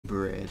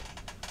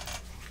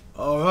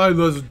Alright,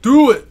 let's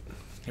do it.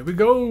 Here we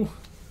go.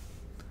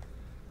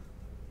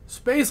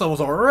 Space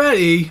levels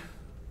already?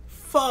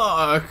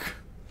 Fuck.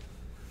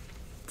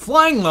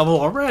 Flying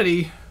level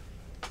already?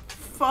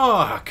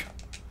 Fuck.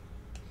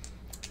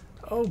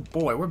 Oh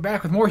boy, we're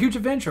back with more Huge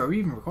Adventure. Are we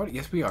even recording?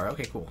 Yes, we are.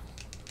 Okay, cool.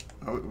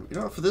 Oh, you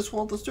know, for this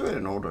world, let's do it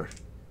in order.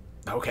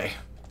 Okay.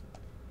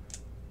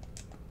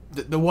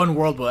 The one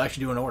world will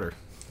actually do an order.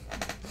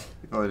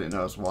 Oh, I didn't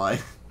notice why.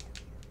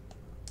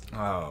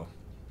 Oh.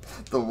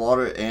 The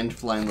water and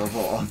flying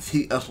level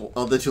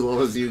of the two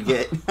levels you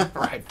get.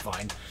 Right,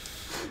 fine.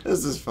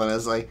 This is fun.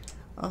 It's like,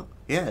 oh,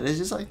 yeah, it is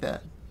just like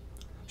that.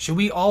 Should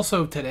we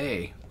also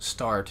today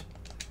start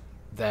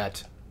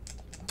that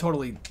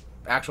totally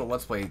actual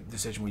Let's Play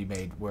decision we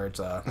made where it's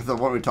The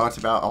one we talked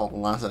about all the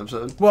last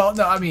episode? well,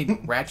 no, I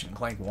mean Ratchet and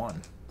Clank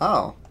 1.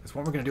 Oh. It's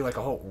one we're going to do like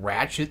a whole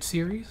Ratchet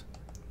series.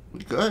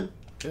 We could.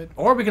 Good.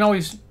 Or we can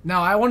always... No,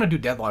 I want to do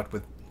Deadlocked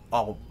with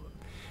all...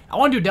 I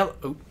want to do Deadlocked...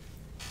 Oh.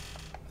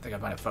 I think I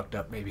might have fucked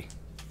up, maybe.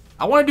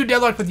 I want to do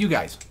Deadlocked with you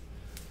guys.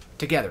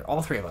 Together,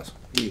 all three of us.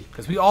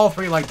 Because we all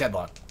three like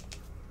Deadlock.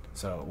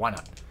 So, why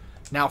not?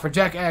 Now, for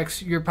Jack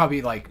X, you're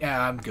probably like,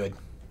 yeah, I'm good.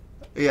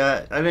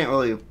 Yeah, I didn't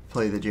really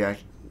play the Jack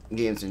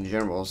games in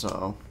general,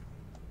 so...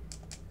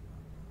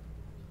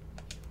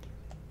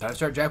 Time to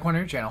start Jack 1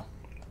 on your channel.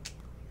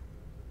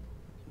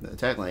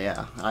 Technically,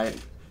 yeah. I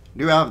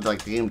do have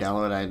like the game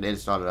downloaded. I did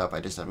start it up.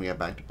 I just haven't got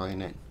back to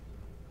playing it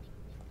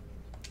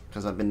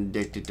because I've been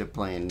addicted to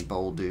playing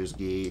Baldur's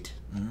Gate.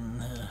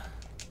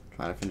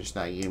 Trying to finish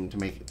that game to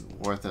make it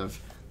worth of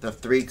the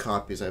 3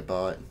 copies I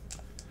bought.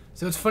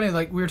 So it's funny,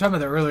 like we were talking about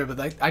that earlier, but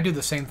like I do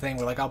the same thing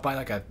where like I'll buy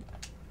like a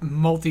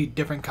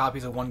different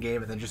copies of one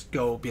game and then just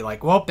go be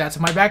like, well, that's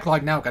in my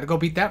backlog now. Got to go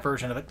beat that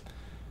version of it.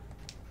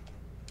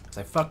 Because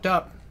I fucked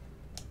up.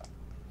 I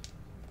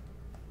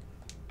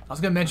was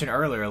gonna mention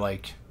earlier,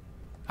 like,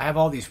 I have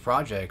all these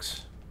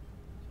projects,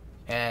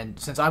 and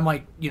since I'm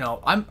like, you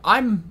know,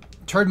 I'm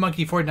Turd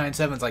Monkey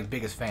 497's like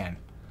biggest fan,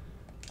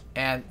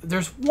 and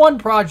there's one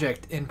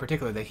project in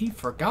particular that he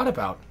forgot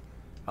about,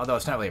 although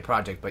it's not really a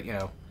project, but you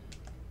know,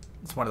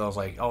 it's one of those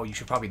like, oh, you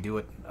should probably do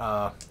it.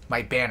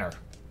 My banner,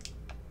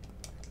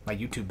 my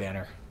YouTube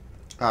banner.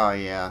 Oh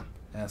yeah.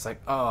 And it's like,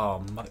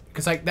 oh,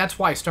 because like that's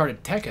why I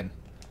started Tekken.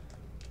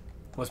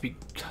 Was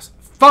because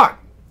fuck.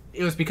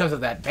 It was because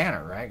of that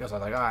banner, right? Because I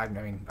was like, oh, I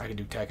mean, I could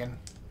do Tekken.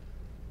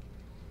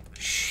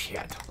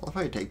 Shit. I love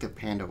how you take the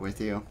panda with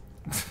you.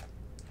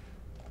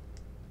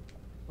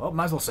 Well,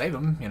 might as well save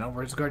him. You know,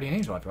 we're his guardian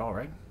angel after all,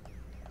 right?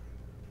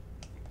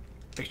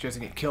 Make sure he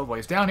doesn't get killed while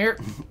he's down here.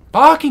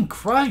 Fucking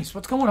Christ,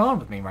 what's going on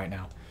with me right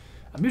now?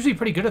 I'm usually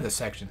pretty good at this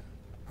section.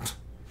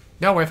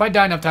 Don't worry, if I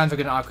die enough times, I'll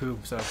get an Aku,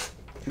 so...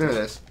 There it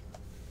is.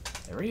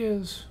 There he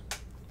is.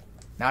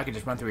 Now I can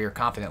just run through here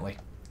confidently.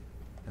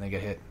 And then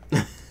get hit.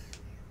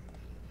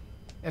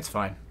 It's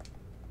fine.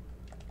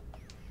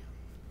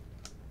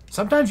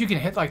 Sometimes you can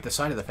hit, like, the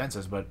side of the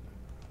fences, but...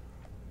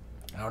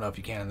 I don't know if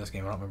you can in this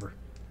game, I don't remember.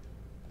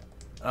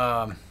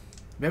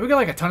 Maybe we got,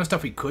 like, a ton of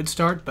stuff we could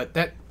start, but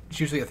that's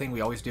usually a thing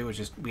we always do, is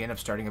just we end up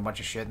starting a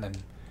bunch of shit, and then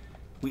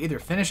we either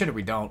finish it or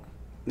we don't.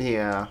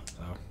 Yeah.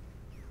 So...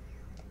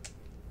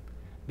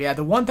 Yeah,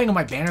 the one thing on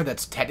my banner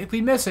that's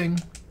technically missing...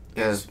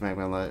 is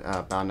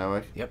Bound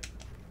Noah. Yep.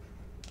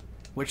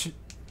 Which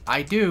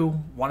I do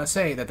want to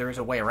say that there is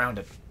a way around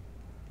it.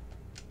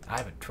 I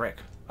have a trick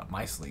up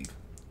my sleeve.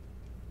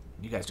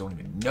 You guys don't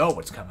even know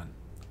what's coming.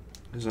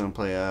 He's gonna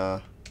play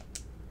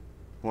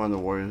one of the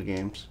Warriors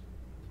games.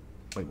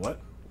 Wait,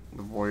 what?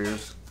 The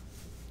Warriors.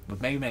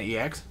 With Mega Man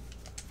EX?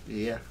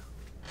 Yeah.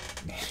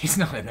 He's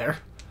not in there.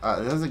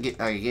 There's a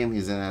game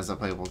he's in as a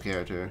playable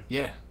character.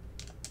 Yeah.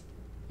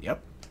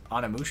 Yep.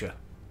 Onimusha.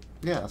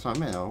 Yeah, that's what I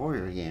meant. A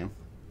Warrior game.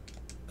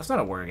 That's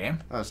not a warrior game.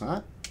 Oh, it's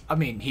not? I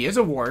mean, he is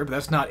a warrior, but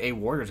that's not a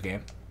Warriors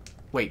game.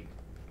 Wait.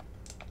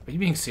 Are you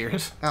being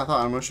serious? I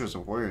thought Onimusha was a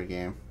Warrior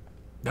game.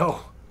 No.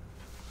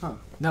 Huh.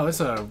 No,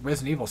 it's a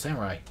Resident Evil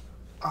Samurai.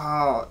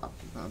 Oh,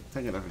 I'm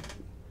thinking of it.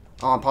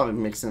 Oh, I'm probably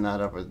mixing that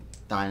up with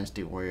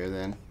Dynasty Warrior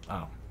then.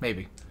 Oh,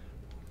 maybe.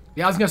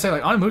 Yeah, I was going to say,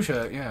 like,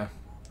 Onimusha, yeah.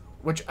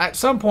 Which, at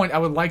some point, I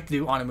would like to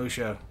do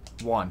Onimusha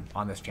 1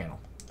 on this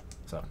channel.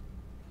 So.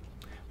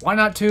 Why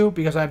not 2?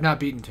 Because I have not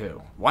beaten 2.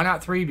 Why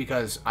not 3?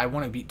 Because I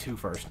want to beat 2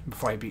 first,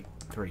 before I beat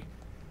 3.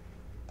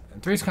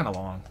 And 3's kind of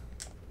long.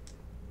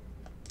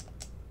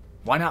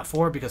 Why not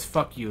 4? Because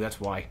fuck you,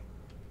 that's why.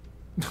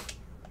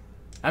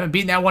 I haven't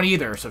beaten that one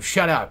either, so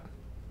shut up.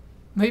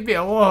 Leave me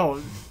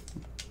alone.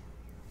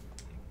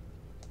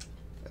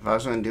 If I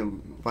was going to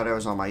do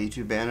whatever's on my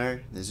YouTube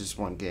banner, there's just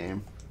one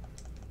game.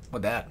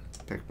 What that?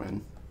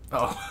 Pikmin.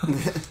 Oh.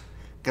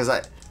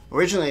 Because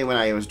originally when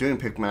I was doing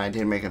Pikmin, I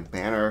did make a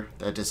banner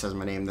that just says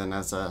my name. Then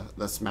that's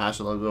the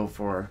Smash logo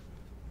for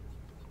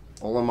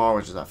Olimar,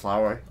 which is that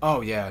flower.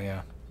 Oh, yeah,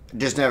 yeah.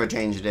 Just never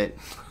changed it.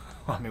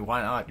 I mean,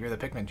 why not? You're the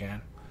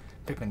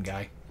Pikmin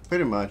guy.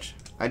 Pretty much.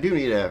 I do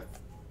need to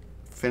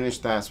finish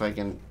that so I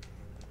can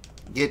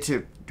get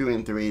to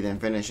doing 3, then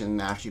finish and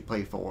actually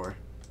play 4.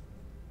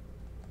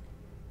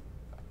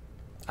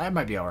 I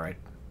might be alright.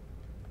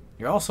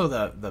 You're also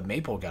the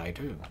maple guy,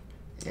 too.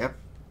 Yep.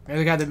 You're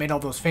the guy that made all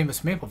those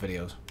famous Maple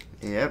videos.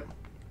 Yep.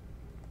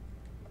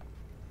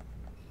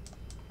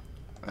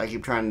 I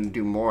keep trying to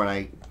do more, and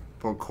I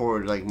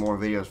record like more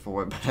videos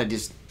for it, but I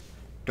just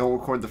don't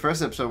record the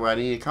first episode where I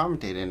need to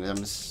commentate in it. I'm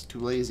just too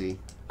lazy.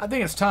 I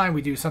think it's time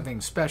we do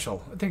something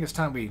special. I think it's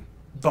time we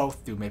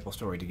both do Maple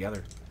Story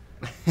together.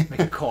 Make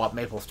a co-op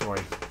Maple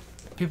Story.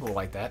 People will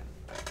like that.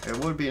 It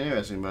would be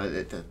interesting, but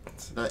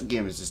that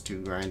game is just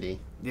too grindy.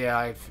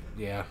 Yeah,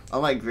 yeah.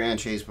 Unlike Grand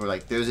Chase, where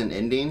like there's an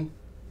ending,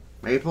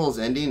 Maple's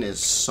ending is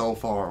so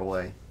far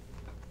away.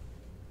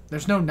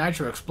 There's no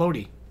nitro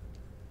explodey.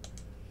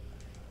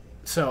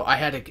 So I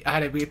had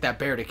to beat that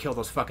bear to kill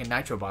those fucking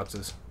nitro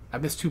boxes. I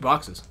missed 2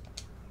 boxes.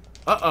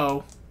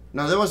 Uh-oh.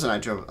 No, there was a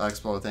nitro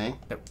explode thing.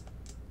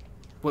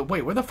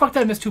 Wait, where the fuck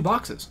did I miss 2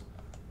 boxes?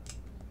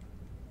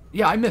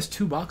 Yeah, I missed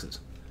 2 boxes.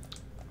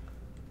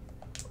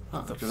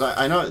 Because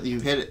I know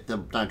you hit the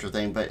nitro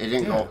thing, but it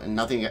didn't go, and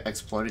nothing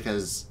exploded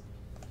because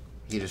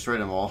he destroyed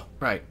them all.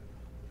 Right.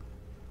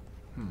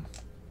 I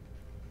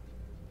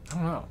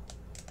don't know.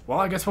 Well,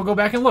 I guess we'll go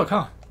back and look,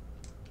 huh?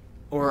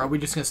 Or are we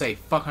just going to say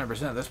fuck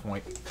 100% at this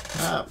point?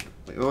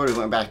 We already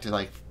went back to,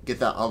 like, get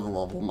that other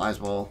level. Might as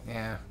well.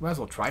 Yeah, we might as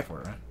well try for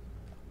it, right?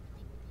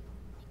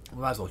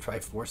 We might as well try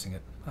forcing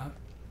it.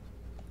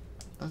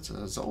 That's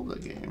a Zelda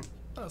game.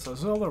 That's a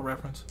Zelda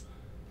reference.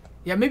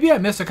 Yeah, maybe I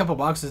missed a couple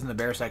boxes in the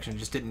bear section,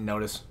 just didn't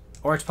notice.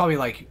 Or it's probably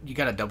like, you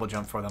gotta double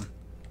jump for them.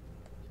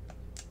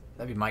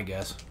 That'd be my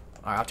guess.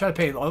 Alright, I'll try to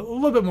pay a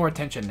little bit more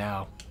attention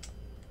now.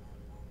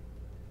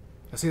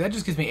 See, that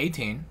just gives me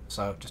 18,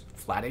 so just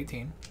flat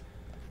 18.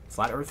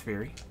 Flat Earth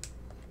Fury.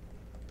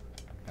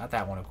 Got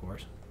that one, of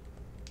course.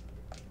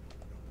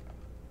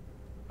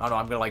 Oh no,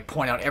 I'm gonna like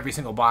point out every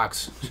single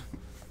box.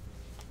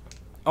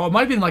 Oh, it might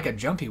have been like a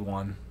jumpy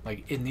one,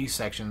 like in these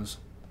sections.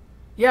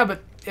 Yeah,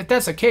 but if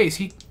that's the case,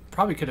 he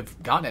probably could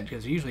have gotten it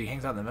because he usually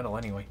hangs out in the middle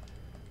anyway.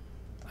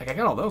 Like, I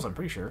got all those, I'm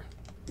pretty sure.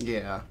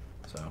 Yeah.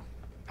 So,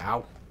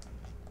 ow.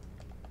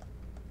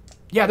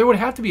 Yeah, there would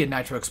have to be a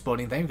nitro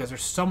exploding thing because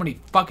there's so many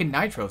fucking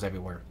nitros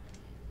everywhere.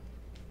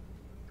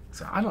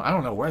 So I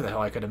don't know where the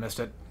hell I could have missed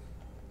it.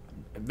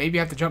 Maybe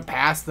I have to jump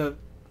past the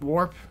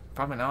warp.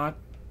 Probably not.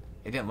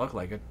 It didn't look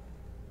like it.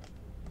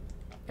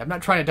 I'm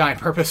not trying to die on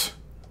purpose.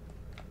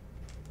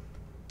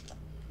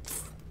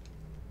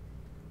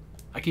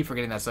 I keep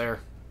forgetting that's there.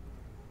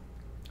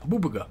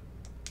 Boobaga.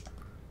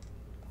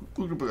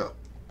 Boobaga.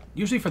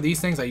 Usually for these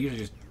things, I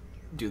usually just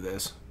do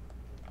this.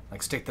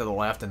 Like stick to the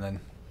left and then...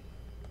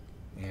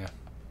 Yeah.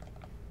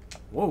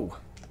 Whoa.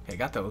 Okay,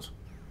 got those.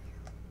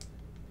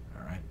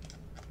 Alright.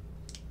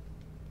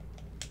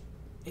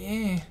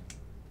 Eh.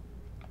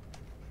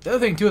 The other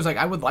thing, too, is like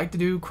I would like to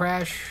do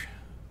Crash,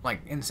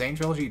 like Insane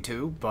Trilogy,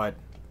 too, but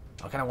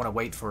I kind of want to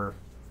wait for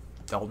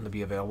Dalton to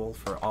be available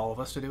for all of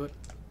us to do it.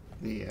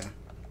 Yeah.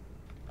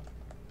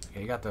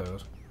 Okay, you got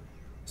those.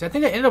 See, I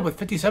think I ended up with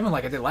 57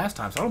 like I did last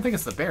time, so I don't think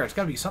it's the bear. It's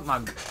got to be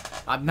something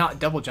I'm not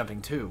double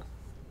jumping to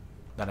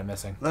that I'm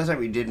missing. Last time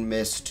we did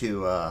miss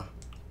 2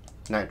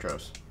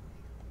 nitros.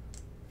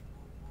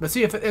 But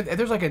see, if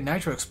there's like a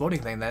nitro exploding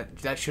thing,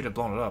 that should have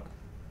blown it up.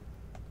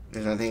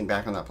 There's anything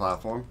back on that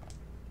platform?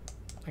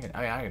 I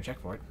can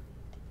check for it.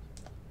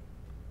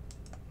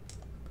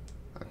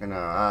 I can,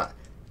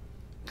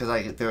 because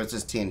like there was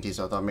this TNT,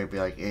 so I thought maybe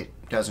like it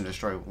doesn't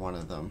destroy one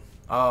of them.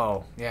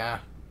 Oh, yeah.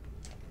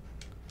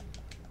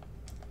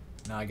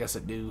 No, I guess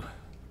it do.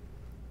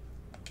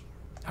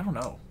 I don't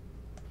know.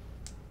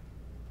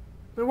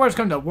 The worst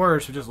come to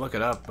worst, we just look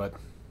it up, but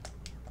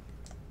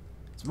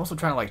I'm also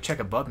trying to like check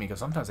above me because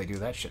sometimes they do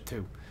that shit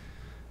too.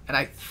 And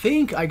I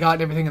think I got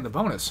everything in the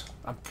bonus.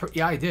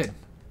 Yeah, I did.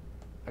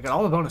 I got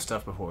all the bonus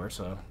stuff before,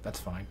 so that's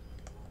fine.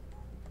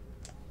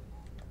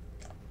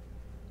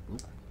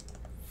 Oop.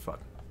 Fuck.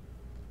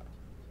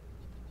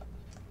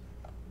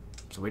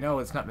 So we know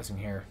it's not missing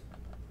here.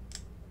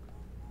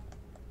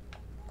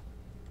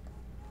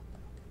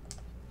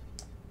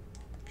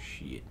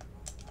 Shit.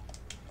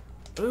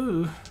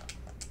 Ooh.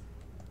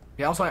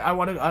 Yeah, also, I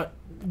wanted...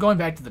 going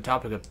back to the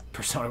topic of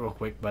Persona real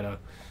quick, but...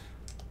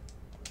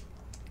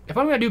 if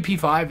I'm going to do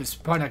P5, it's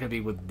probably not going to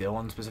be with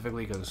Dylan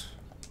specifically, because...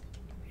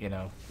 You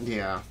know...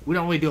 Yeah. We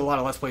don't really do a lot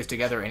of Let's Plays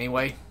together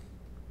anyway.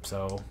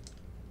 So...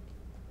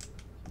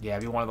 Yeah,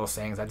 it'd be one of those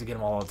things. I have to get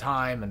them all the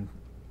time, and...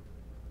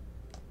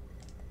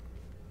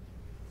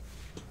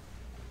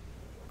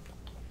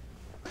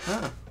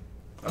 Huh.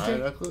 Okay. I had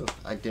no clue.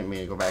 I didn't mean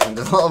to go back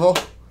into the level.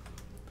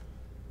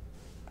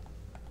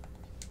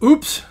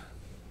 Oops!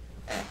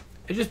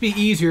 It'd just be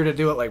easier to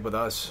do it, like, with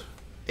us.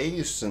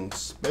 Ace in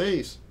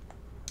space.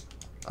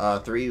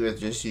 3 with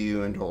just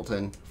you and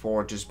Dalton.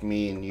 4 just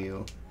me and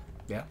you.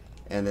 Yeah.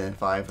 And then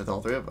 5 with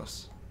all 3 of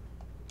us.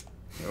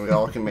 And we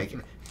all can make it.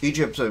 Each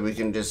episode we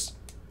can just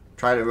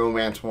try to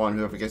romance one.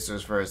 Whoever gets to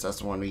us first, that's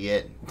the one we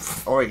get.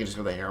 Or we can just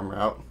go the harem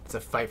route. It's a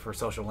fight for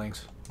social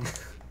links.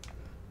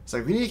 It's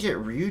like, we need to get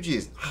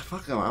Ryuji's.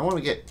 Fuck him. I want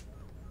to get...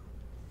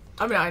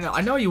 I mean,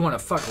 I know you want to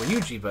fuck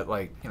Ryuji, but,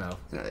 like, you know...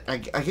 I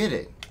get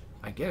it.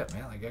 I get it,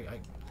 man.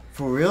 Like,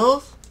 For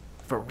real?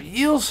 For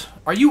reals?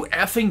 Are you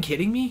effing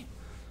kidding me?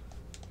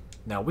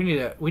 No, we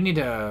need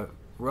to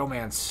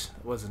romance.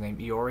 What's his name?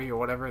 Iori or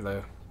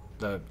whatever.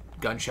 The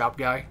gun shop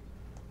guy.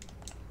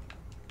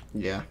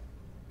 Yeah.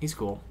 He's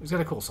cool. He's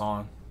got a cool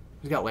song.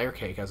 He's got Layer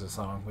Cake as a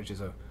song, which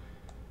is a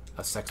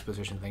sex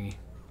position thingy.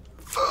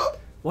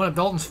 One of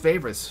Dalton's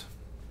favorites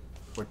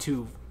were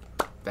 2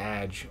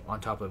 vag on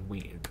top of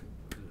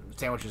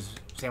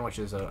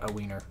sandwiches a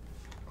wiener.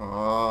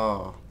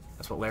 Oh.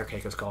 That's what Layer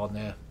Cake is called.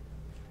 Nah.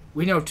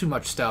 We know too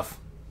much stuff.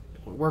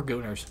 We're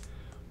gooners.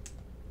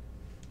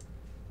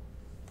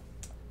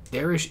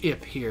 There is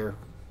Ip here.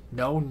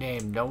 No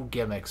name, no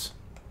gimmicks.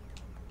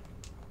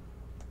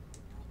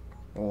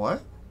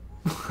 What?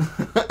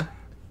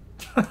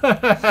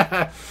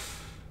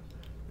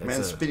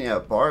 Man, spitting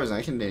out bars,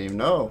 I didn't even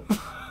know.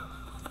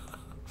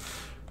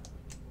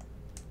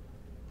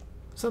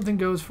 Something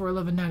goes for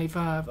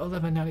 $11.95.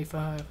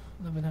 $11.95.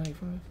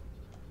 $11.95.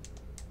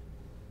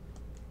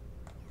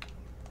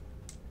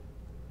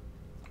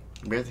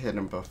 We have to hit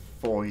him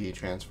before he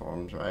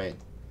transforms, right?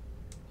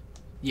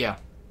 Yeah.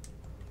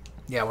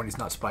 Yeah, when he's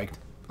not spiked.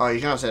 Oh, you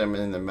can't hit him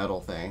in the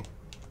metal thing.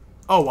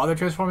 Oh, while they're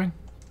transforming?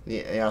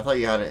 Yeah, I thought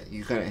you had it.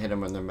 You couldn't hit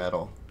him in the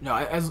metal.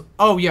 No,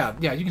 oh yeah, you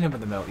can hit him in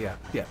the metal. Yeah.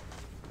 Yeah.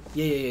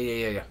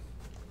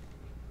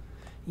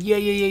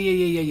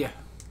 Yeah.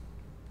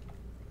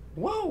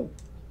 Whoa.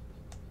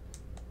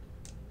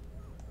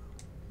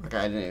 Okay,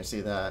 I didn't even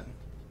see that.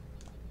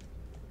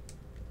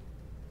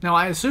 Now,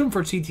 I assume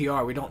for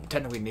CTR, we don't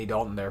technically need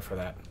Dalton there for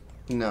that.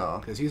 No.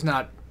 Because he's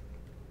not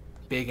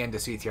big into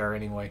CTR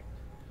anyway.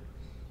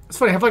 It's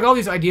funny, I have like all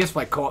these ideas for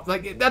like co-op.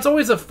 Like, that's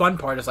always the fun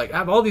part. Is like, I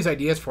have all these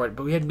ideas for it,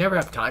 but we never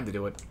have time to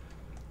do it.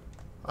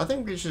 I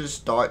think we should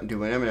start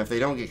doing them, and if they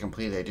don't get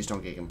completed, they just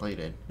don't get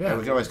completed. Yeah. And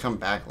we can always come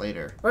back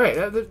later. Right,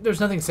 there's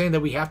nothing saying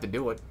that we have to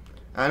do it.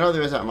 I know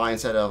there is that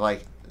mindset of,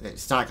 like,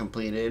 it's not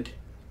completed.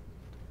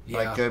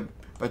 Yeah. Like,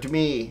 but to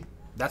me...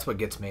 That's what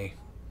gets me.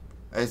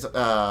 It's,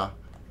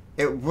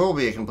 it will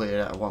be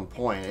completed at one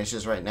point. It's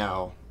just right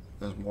now,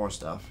 there's more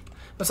stuff.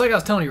 It's like I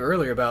was telling you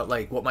earlier about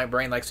like what my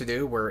brain likes to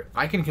do, where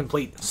I can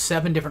complete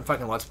 7 different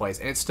fucking Let's Plays,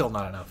 and it's still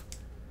not enough.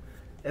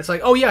 It's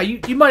like, oh yeah,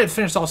 you might have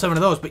finished all 7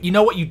 of those, but you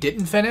know what you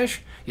didn't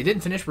finish? You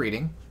didn't finish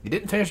reading. You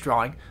didn't finish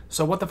drawing.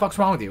 So what the fuck's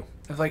wrong with you?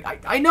 It's like,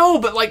 I know,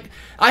 but like,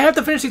 I have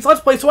to finish these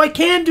Let's Plays so I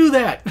can do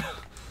that.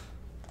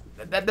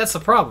 That's the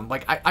problem.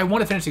 Like, I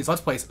want to finish these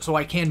Let's Plays so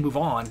I can move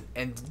on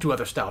and do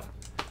other stuff.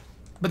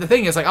 But the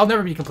thing is, like, I'll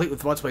never be complete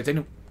with Let's Plays. I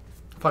know,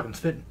 fucking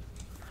spitting.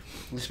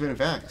 You're spitting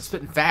facts.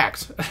 Spitting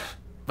facts.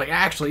 Like,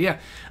 actually, yeah.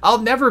 I'll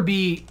never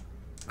be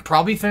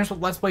probably finished with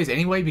Let's Plays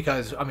anyway,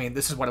 because, I mean,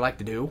 this is what I like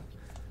to do.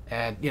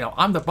 And, you know,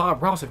 I'm the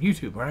Bob Ross of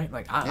YouTube, right?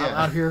 Like, I'm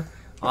out here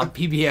on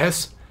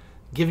PBS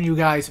giving you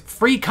guys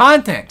free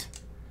content.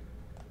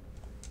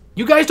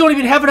 You guys don't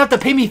even have enough to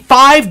pay me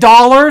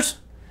 $5?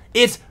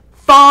 It's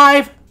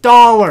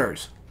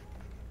 $5.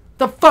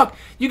 The fuck?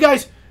 You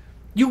guys,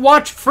 you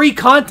watch free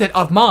content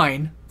of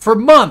mine for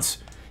months.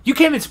 You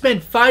can't even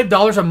spend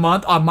 $5 a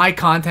month on my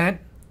content.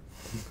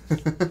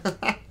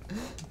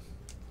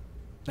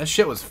 That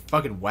shit was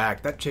fucking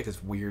whack. That chick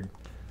is weird.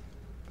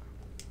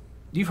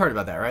 You've heard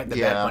about that, right? The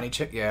Bad Bunny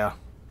chick? Yeah.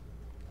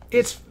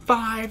 It's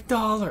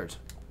 $5.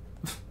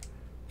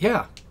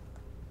 Yeah.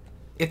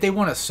 If they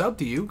want to sub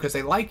to you because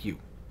they like you.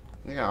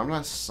 Yeah, I'm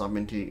not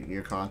subbing to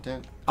your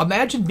content.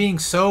 Imagine being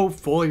so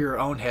full of your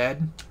own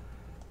head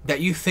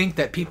that you think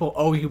that people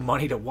owe you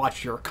money to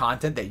watch your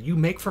content that you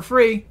make for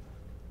free,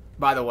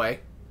 by the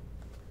way.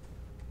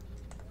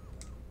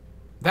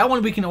 That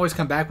one we can always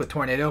come back with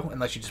Tornado,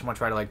 unless you just want to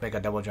try to like make a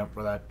double jump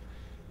for that.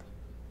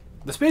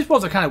 The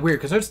Spaceballs are kind of weird,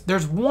 because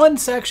there's one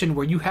section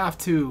where you have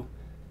to...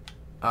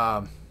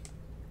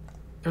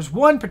 there's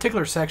one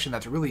particular section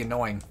that's really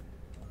annoying.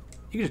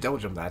 You can just double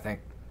jump that, I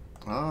think.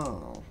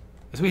 Oh.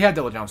 Because we had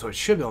double jump, so it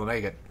should be able to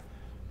make it.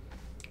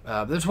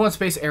 There's one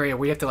space area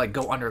where you have to like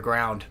go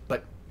underground,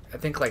 but I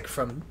think like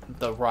from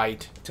the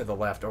right to the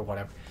left or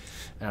whatever.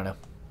 I don't know.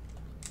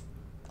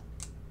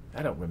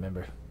 I don't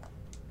remember.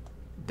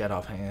 Dead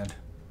offhand.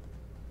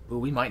 Ooh,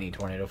 we might need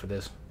Tornado for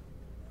this.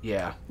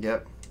 Yeah.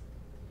 Yep.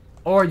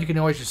 Or you can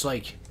always just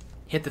like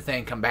hit the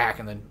thing, come back,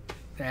 and then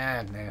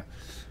nah.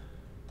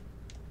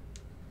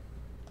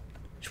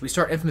 Should we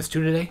start Infamous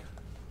 2 today?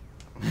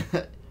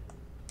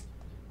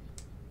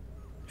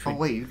 Oh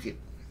wait, you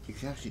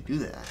can actually do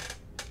that.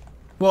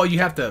 Well, you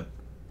have to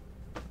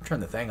turn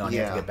the thing on. You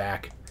have to get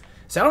back.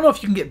 So I don't know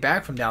if you can get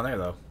back from down there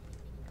though.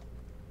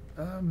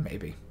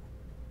 Maybe.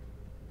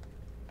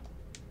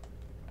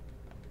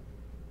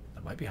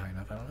 That might be high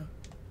enough. I don't know.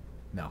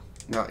 No.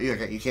 No,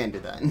 you can't do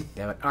that.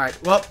 Damn it. All right.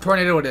 Well,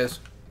 Tornado it is.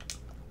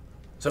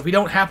 So if we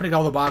don't happen to get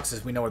all the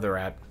boxes, we know where they're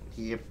at.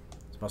 Yep.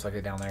 It's most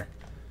likely down there.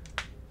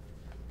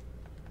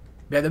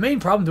 Yeah, the main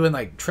problem doing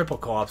like triple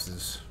co-ops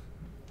is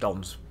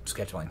Dalton's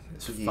scheduling.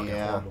 It's fucking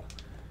horrible.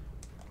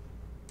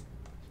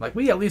 Like,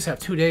 we at least have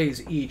 2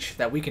 days each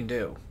that we can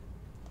do.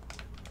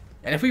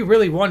 And if we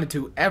really wanted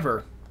to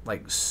ever,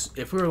 like,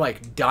 if we were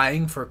like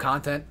dying for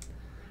content,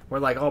 we're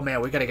like, oh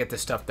man, we gotta get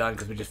this stuff done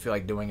because we just feel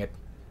like doing it.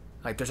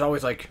 Like, there's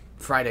always like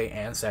Friday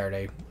and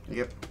Saturday.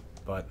 Yep.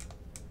 But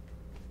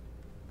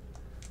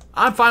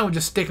I'm fine with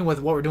just sticking with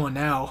what we're doing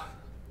now.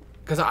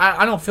 Because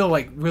I don't feel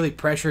like really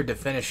pressured to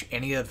finish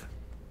any of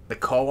the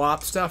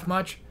co-op stuff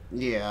much.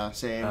 Yeah,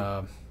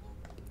 same.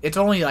 It's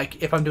only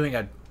like if I'm doing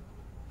a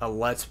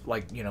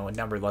a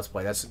numbered let's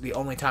play. That's the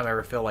only time I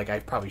ever feel like I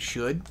probably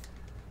should.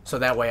 So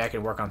that way I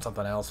can work on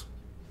something else.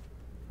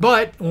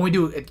 But when we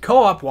do it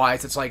co-op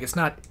wise, it's like it's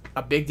not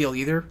a big deal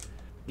either.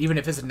 Even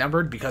if it's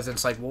numbered, because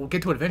it's like we'll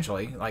get to it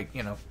eventually. Like,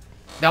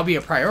 that'll be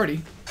a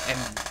priority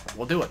and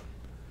we'll do it.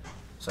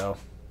 So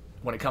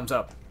when it comes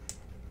up.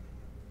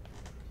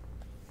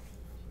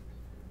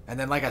 And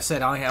then, like I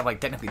said, I only have,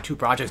 like, technically 2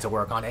 projects to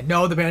work on. And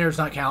no, the banner does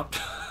not count.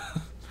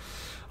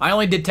 I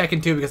only did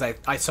Tekken 2 because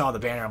I saw the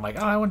banner. I'm like,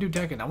 oh, I want to do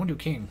Tekken. I want to do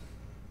King.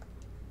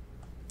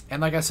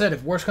 And like I said,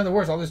 if worse comes to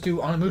worse, I'll just do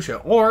Onimusha.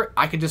 Or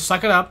I could just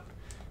suck it up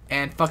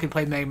and fucking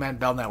play Mega Man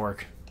Bell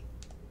Network.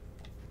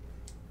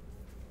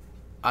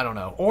 I don't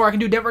know. Or I can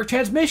do Network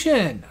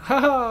Transmission.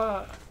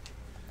 Haha.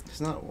 It's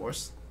not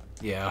worse.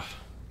 Yeah.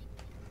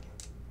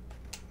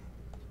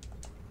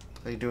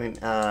 Are you doing,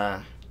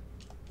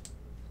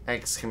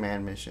 X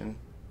Command mission?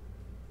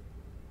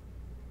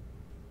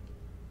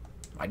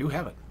 I do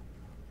have it.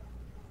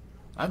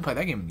 I haven't played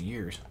that game in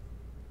years.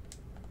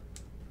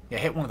 Yeah,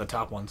 hit one of the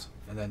top ones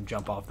and then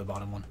jump off the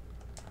bottom one.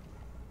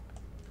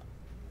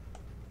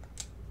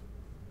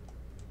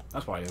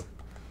 That's what I do.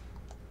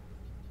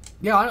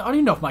 Yeah, I don't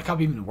even know if my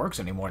copy even works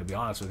anymore, to be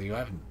honest with you. I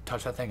haven't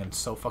touched that thing in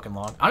so fucking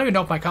long. I don't even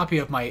know if my copy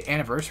of my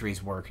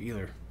anniversaries work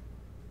either.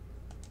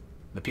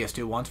 The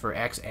PS2 ones for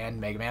X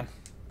and Mega Man.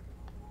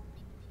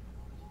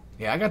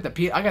 Yeah, I got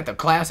the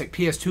classic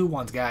PS2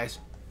 ones, guys.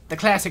 The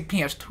classic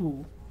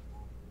PS2.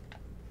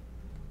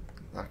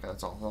 Okay,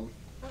 that's all of them.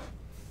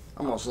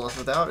 I'm almost lost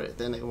without it.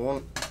 Then it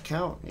won't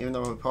count, even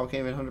though it probably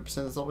came in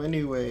 100% as well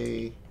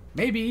anyway.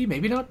 Maybe,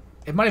 maybe not.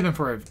 It might have been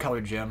for a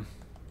colored gem.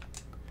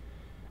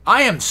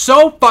 I am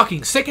so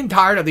fucking sick and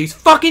tired of these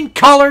fucking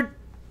colored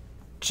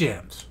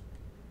gems.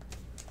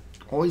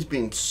 Always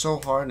being so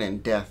hard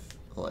and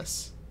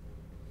deathless.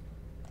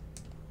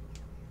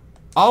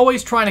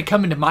 Always trying to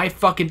come into my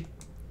fucking...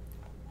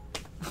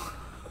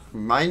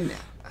 My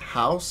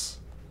house?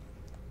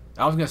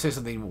 I was going to say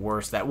something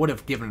worse. That would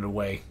have given it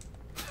away.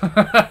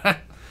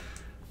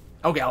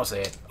 Okay, I'll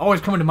say it.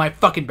 Always come into my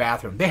fucking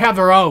bathroom. They have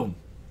their own.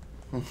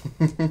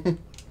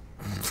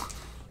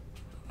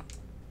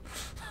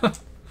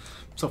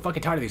 So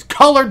fucking tired of these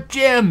colored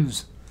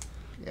gems.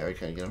 Yeah, we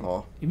couldn't get them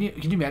all. Can you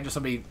imagine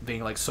somebody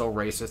being like so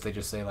racist? They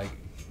just say like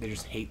they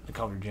just hate the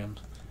colored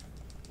gems.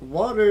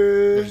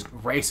 Water. They're just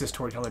racist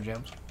toward colored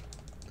gems.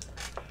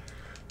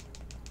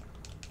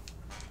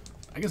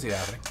 I can see that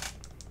happening.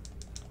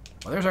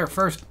 Well, there's our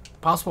first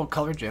possible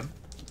colored gem.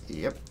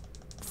 Yep.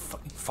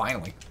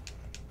 Finally.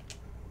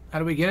 How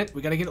do we get it?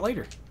 We gotta get it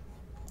later.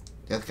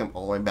 You have to come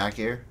all the way back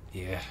here?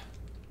 Yeah.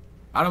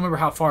 I don't remember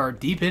how far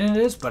deep in it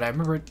is, but I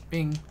remember it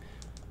being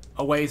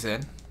a ways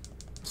in.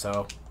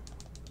 So,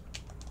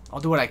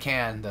 I'll do what I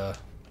can to,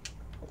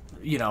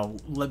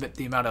 limit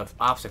the amount of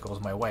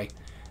obstacles my way.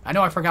 I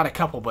know I forgot a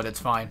couple, but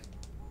it's fine.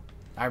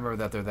 I remember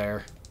that they're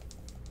there.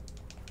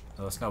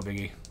 So it's no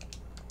biggie.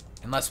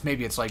 Unless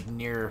maybe it's like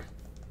near...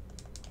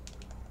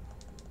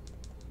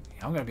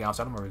 I'm gonna be honest,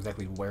 I don't remember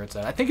exactly where it's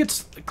at. I think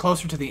it's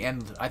closer to the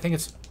end. I think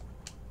it's...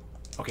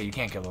 Okay, you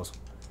can't kill those.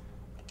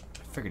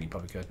 I figured you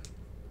probably could.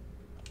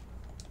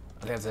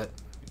 I think that's it.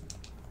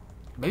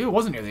 Maybe it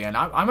wasn't near the end.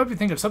 I might be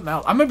thinking of something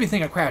else. I might be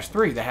thinking of Crash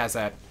 3 that has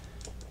that.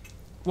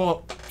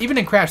 Well, even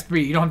in Crash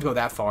 3, you don't have to go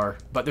that far.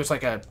 But there's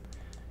like a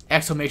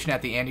exclamation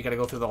at the end. You gotta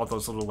go through all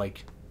those little,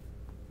 like,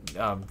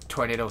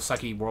 tornado,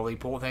 sucky, whirly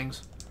pool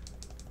things.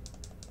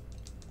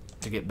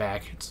 To get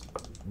back. It's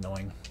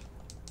annoying.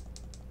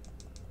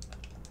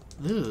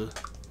 Ugh.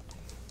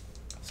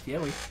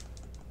 Scary.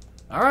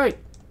 Alright.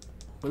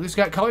 We at least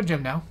got Color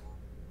Gem now.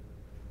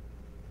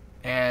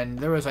 And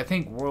there was, I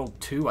think, World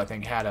 2, I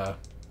think, had a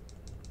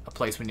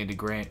place we need to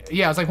green.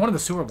 Yeah, it's like one of the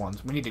sewer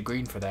ones. We need to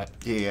green for that.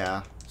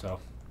 Yeah. So,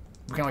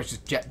 we can always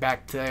just jet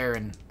back there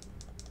and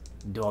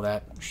do all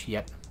that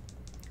shit.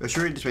 Or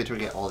should we just wait till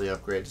we get all the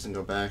upgrades and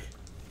go back?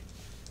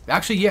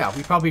 Actually, yeah,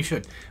 we probably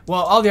should.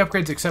 Well, all the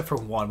upgrades except for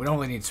one. We don't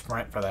really need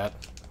Sprint for that.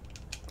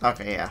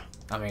 Okay, yeah.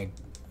 I mean,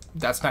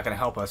 that's not going to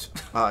help us.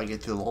 I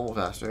get through the level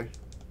faster.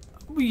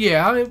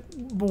 Yeah, it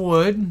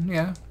would,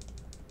 yeah.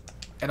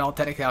 In all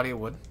technicality, it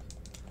would.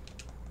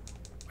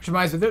 Which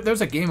reminds me,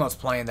 there's a game I was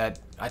playing that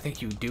I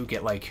think you do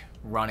get, like,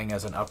 running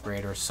as an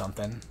upgrade or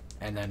something.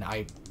 And then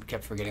I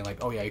kept forgetting,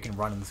 like, oh yeah, you can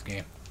run in this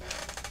game.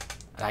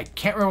 And I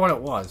can't remember what it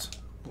was.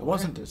 It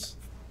wasn't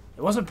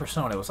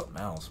Persona, it was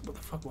something else. What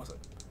the fuck was it?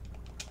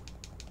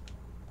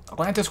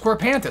 Atlantis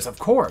Scorpanthus, of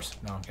course.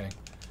 No, I'm kidding.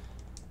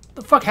 What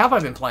the fuck have I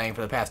been playing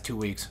for the past 2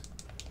 weeks?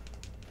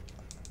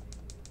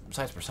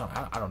 Besides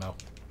Persona, I don't know.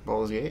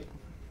 Baldur's Gate?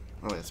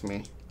 Oh, that's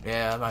me.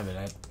 Yeah, that might have been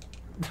it.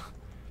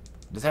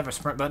 Does it have a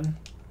sprint button?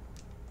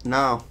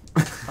 No.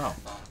 Oh.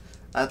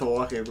 I have to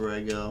walk everywhere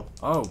I go.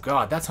 Oh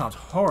god, that sounds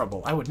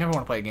horrible. I would never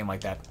want to play a game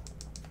like that.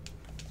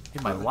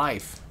 In my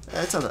life.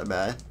 It's not that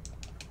bad.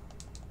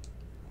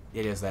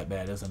 It is that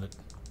bad, isn't it?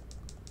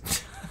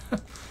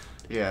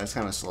 Yeah, it's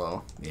kind of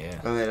slow. Yeah.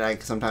 And then,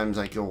 like, sometimes,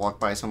 like, you'll walk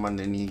by someone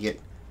and you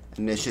get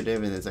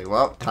initiative, and it's like,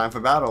 well, time for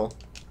battle.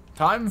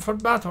 Time for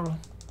battle.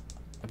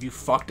 Have you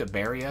fucked a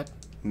bear yet?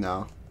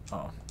 No. Oh,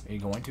 are you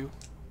going to?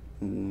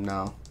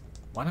 No.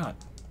 Why not?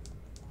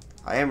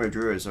 I am a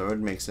druid, so it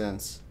would make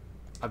sense.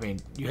 I mean,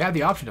 you had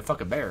the option to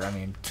fuck a bear. I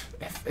mean,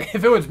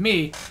 if it was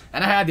me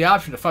and I had the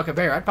option to fuck a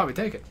bear, I'd probably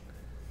take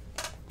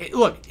it.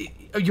 Look,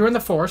 you're in the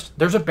forest.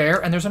 There's a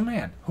bear and there's a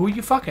man. Who are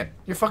you fucking?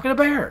 You're fucking a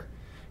bear.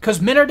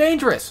 Because men are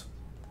dangerous.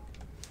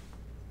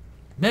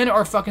 Men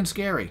are fucking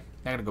scary.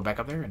 I gotta go back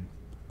up there and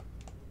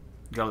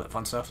get all that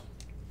fun stuff.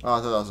 Oh,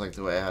 I thought that was like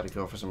the way I had to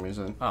go for some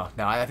reason. Oh,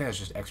 no, I think that's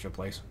just extra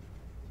place.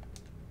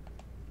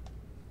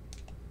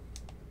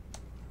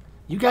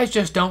 You guys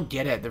just don't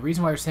get it. The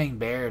reason why we're saying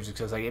bears is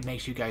because like it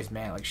makes you guys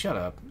mad. Like, shut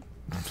up.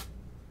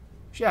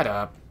 Shut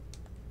up.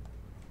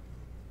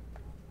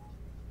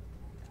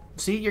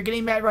 See, you're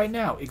getting mad right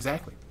now.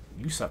 Exactly.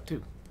 You suck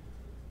too.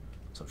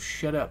 So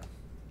shut up.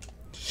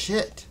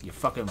 Shit. You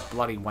fucking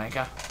bloody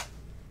wanker.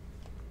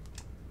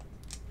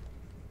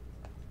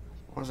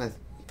 What was I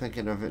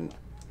thinking of it?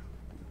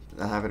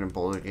 I have it in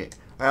Boulder Gate.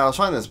 I was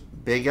fighting this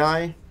big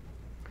guy,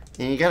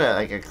 and he got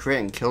a crit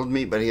and killed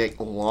me, but he like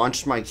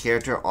launched my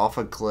character off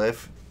a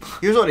cliff.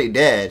 Here's what he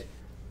did.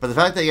 But the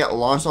fact that he got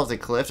launched off the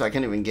cliff, so I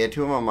couldn't even get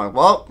to him, I'm like,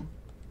 well,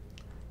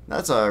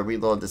 that's a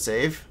reload to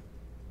save.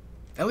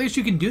 At least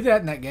you can do that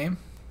in that game.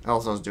 I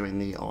also was doing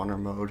the honor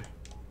mode.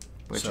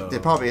 Which So- they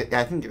probably,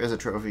 I think there is a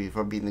trophy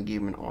for beating the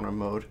game in honor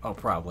mode. Oh,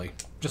 probably.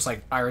 Just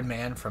like Iron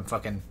Man from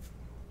fucking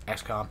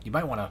XCOM. You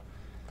might want to...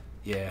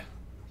 Yeah.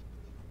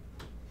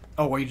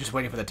 Oh, were you just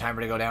waiting for the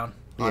timer to go down?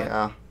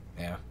 Yeah.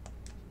 Yeah.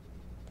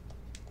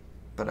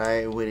 But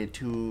I waited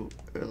too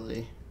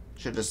early.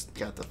 Should just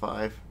got the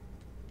 5.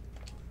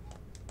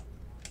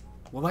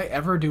 Will I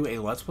ever do a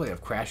Let's Play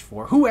of Crash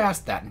 4? Who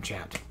asked that in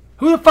chat?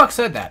 Who the fuck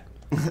said that?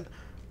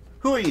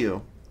 Who are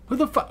you? Who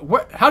the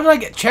fuck? How did I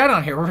get chat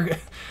on here?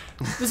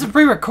 This is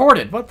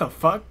pre-recorded. What the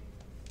fuck?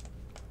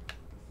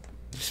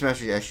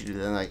 Smash actually do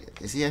that.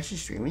 Like, is he actually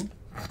streaming?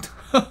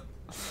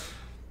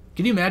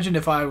 Can you imagine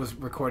if I was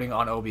recording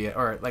on OBS,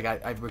 or like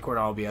I record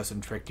on OBS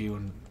and tricked you,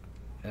 and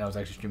I was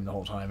actually streaming the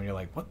whole time, and you're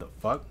like, what the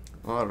fuck?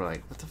 Oh, I'm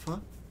like, what the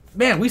fuck?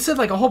 Man, we said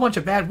like a whole bunch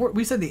of bad words.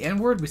 We said the N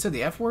word. We said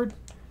the F word.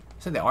 We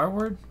said the R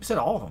word. We said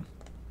all of them.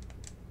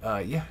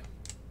 Yeah.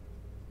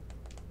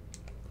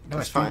 No,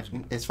 It's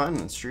fine. It's fine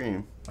on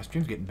stream. My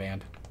stream's getting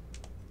banned.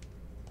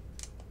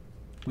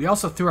 We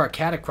also threw our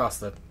cat across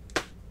the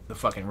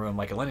fucking room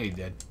like Alinity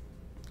did.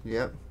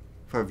 Yep.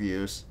 For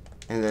views.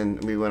 And then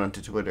we went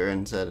onto Twitter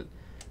and said,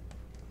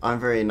 I'm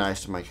very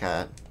nice to my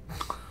cat.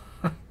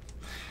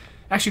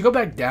 Actually, go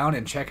back down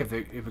and check if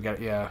we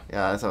got... Yeah.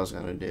 Yeah, that's what I was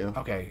going to do.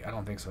 Okay, I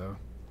don't think so.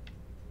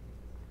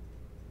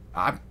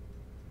 I'm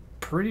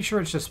pretty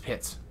sure it's just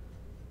pits.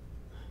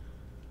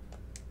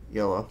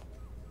 YOLO.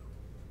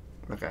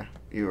 Okay.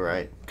 You were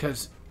right.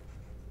 Because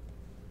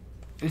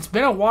it's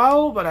been a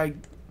while, but I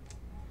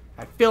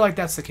feel like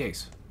that's the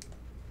case.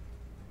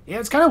 Yeah,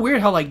 it's kind of weird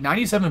how, like,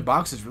 97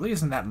 boxes really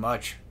isn't that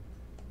much.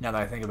 Now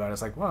that I think about it,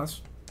 it's like, well,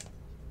 that's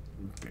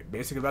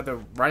basically about the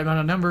right amount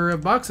of number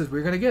of boxes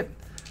we're going to get.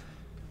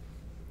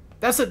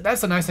 That's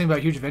the nice thing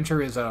about Huge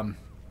Adventure is,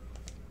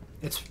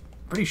 it's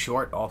pretty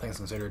short, all things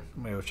considered.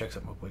 I'm going to go check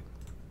something real quick.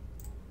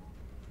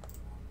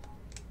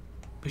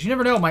 Because you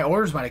never know, my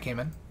orders might have came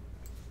in.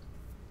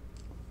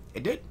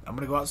 It did. I'm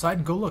going to go outside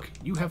and go look.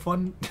 You have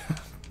fun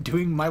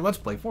doing my Let's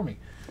Play for me.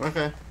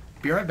 Okay.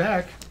 Be right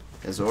back.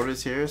 His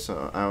order's here,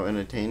 so I'll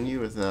entertain you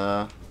with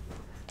the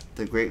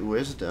great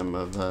wisdom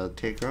of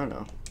Tay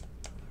Chrono.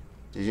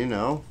 Did you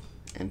know,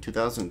 in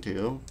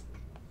 2002...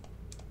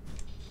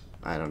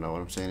 I don't know what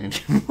I'm saying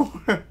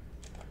anymore.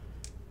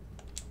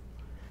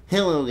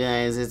 Hello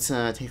guys, it's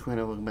Tay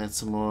Chrono. Welcome back to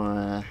some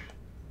more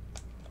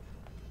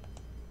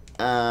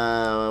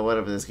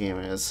whatever this game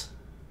is.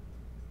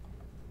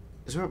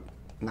 Is there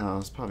no,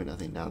 there's probably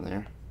nothing down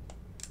there.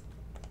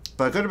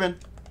 But it could have been.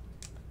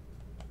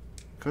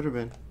 Could have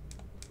been.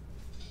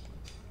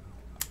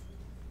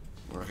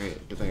 Okay,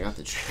 good thing I got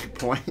the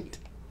checkpoint.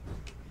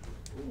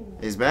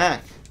 He's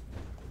back.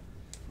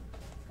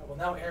 I will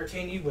now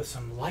entertain you with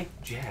some light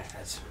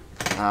jazz.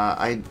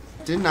 I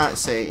did not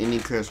say any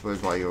curse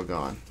words while you were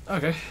gone.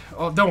 Okay.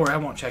 Well, don't worry. I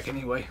won't check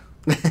anyway.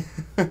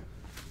 If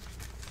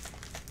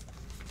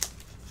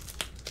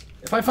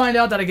I find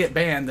out that I get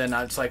banned, then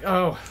it's like,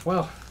 oh,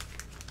 well,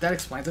 that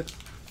explains it.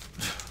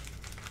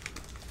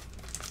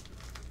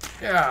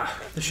 Yeah,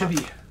 this should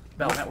be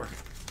Battle Network.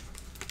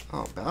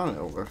 Oh, Battle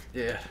Network.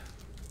 Yeah.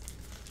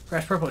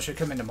 Crash Purple should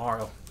come in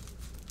tomorrow.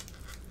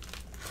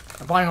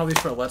 I'm buying all these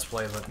for a Let's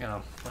Play, but, you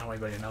know, I don't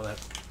want anybody to know that.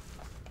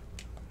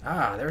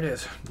 Ah, there it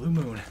is. Blue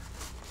Moon.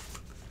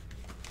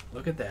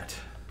 Look at that.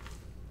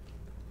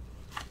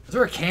 Is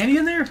there a candy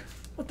in there?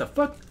 What the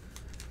fuck?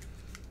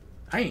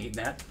 I ain't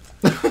eating that.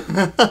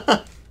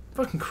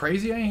 Fucking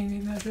crazy, I ain't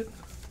eating that shit.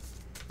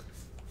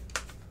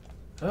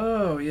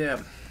 Oh,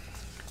 yeah.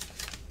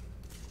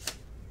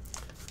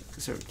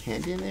 Is there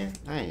candy in there?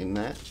 I ain't eating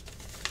that.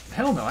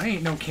 Hell no, I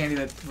ain't no candy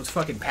that was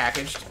fucking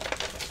packaged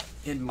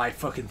in my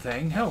fucking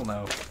thing. Hell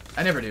no.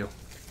 I never do.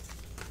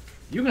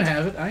 You can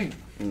have it, I ain't.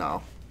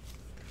 No.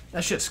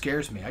 That shit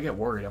scares me. I get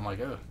worried. I'm like,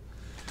 oh,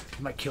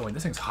 it might kill me.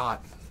 This thing's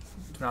hot.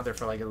 It's been out there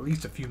for like at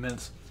least a few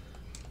minutes.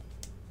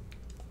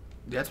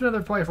 Yeah, it's been out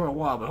there probably for a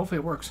while, but hopefully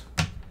it works.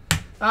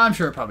 I'm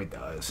sure it probably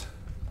does.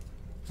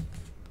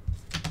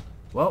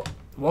 Well,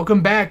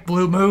 welcome back,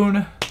 Blue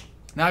Moon.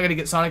 Now I gotta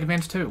get Sonic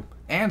Advance 2.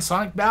 And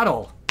Sonic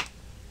Battle.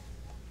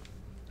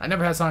 I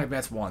never had Sonic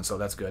Advance 1, so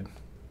that's good.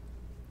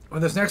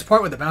 Well, this next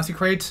part with the bouncy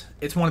crates,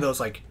 it's one of those,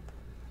 like...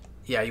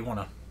 Yeah, you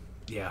wanna...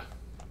 Yeah.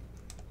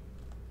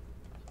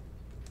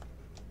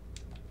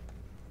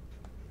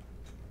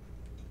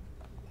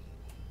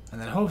 And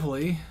then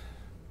hopefully,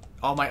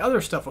 all my other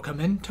stuff will come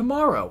in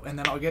tomorrow, and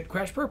then I'll get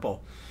Crash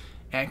Purple.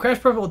 And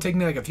Crash Purple will take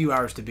me like a few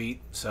hours to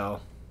beat,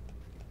 so...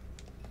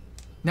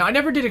 Now, I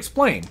never did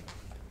explain.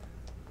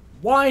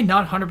 Why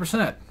not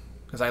 100%?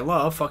 Because I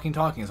love fucking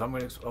talking, so I'm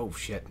gonna... Oh,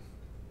 shit.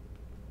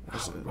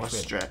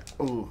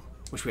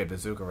 Wish we had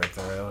Bazooka right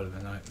there. That would have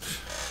been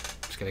nice.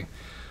 Just kidding.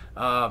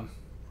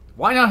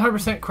 Why not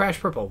 100% Crash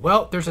Purple?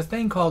 Well, there's a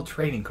thing called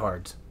trading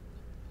cards.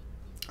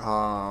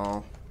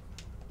 Oh.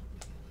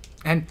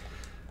 And...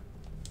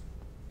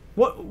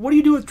 What do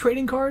you do with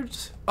trading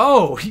cards?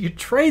 Oh, you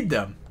trade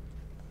them.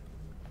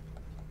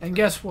 And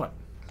guess what?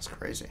 That's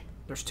crazy.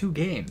 There's 2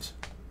 games.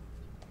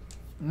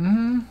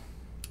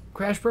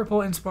 Crash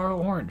Purple and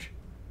Sparkle Orange.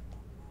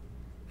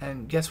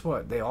 And guess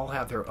what? They all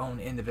have their own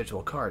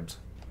individual cards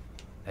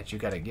that you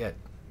gotta get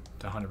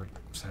to 100%.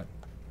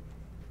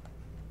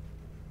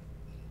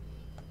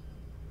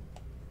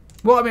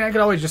 Well, I mean, I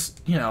could always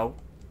just, you know,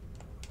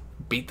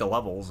 beat the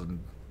levels and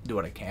do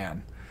what I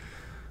can.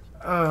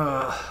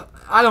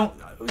 I don't...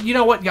 You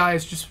know what,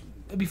 guys? Just...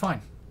 It'll be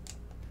fine.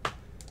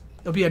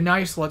 It'll be a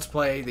nice Let's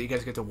Play that you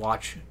guys get to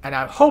watch. And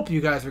I hope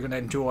you guys are going to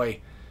enjoy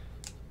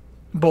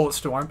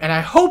Bulletstorm. And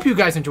I hope you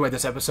guys enjoyed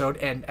this episode.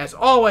 And as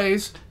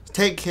always...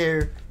 Take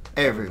care,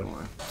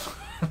 everyone.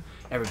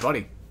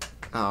 Everybody.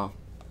 Oh.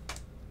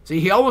 See,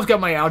 he almost got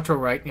my outro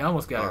right. He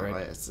almost got it right.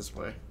 Right, it's this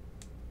way.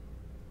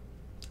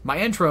 My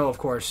intro, of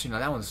course, you know,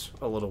 that one's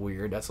a little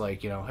weird. That's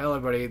like, you know, hello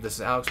everybody, this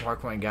is Alex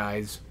Markpoint,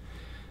 guys.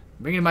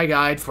 Bringing my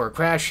guide for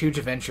Crash Huge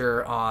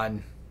Adventure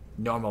on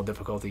normal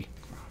difficulty.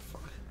 Oh,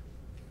 fuck.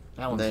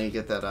 That one's... Then you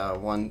get that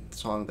one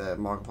song that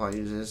Markiplier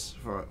uses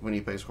for when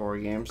he plays horror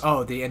games.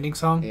 Oh, the ending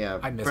song? Yeah.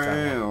 I missed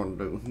that.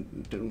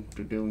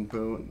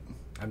 One.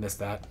 I missed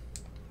that.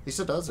 He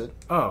still does it.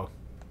 Oh.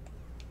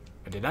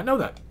 I did not know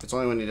that. It's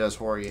only when he does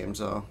horror games,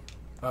 though.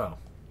 Oh.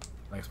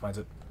 That explains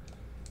it.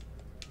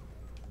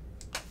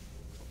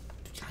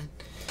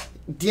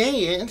 Dang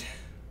it!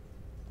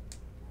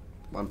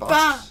 One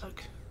box.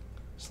 Fuck!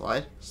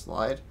 Slide,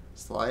 slide,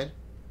 slide,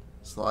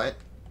 slide.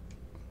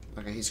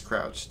 Okay, he's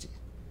crouched.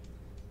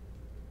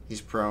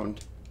 He's prone.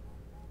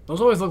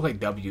 Those always look like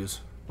W's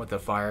with the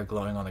fire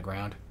glowing on the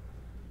ground.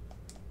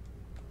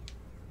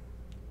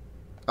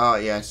 Oh,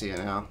 yeah, I see it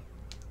now.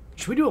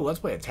 Should we do a Let's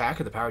Play Attack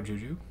of the Power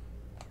Juju?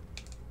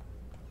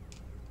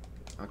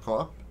 A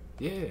co-op?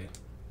 Yeah.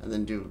 And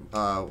then do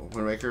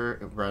Wind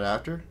Waker right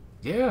after?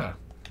 Yeah.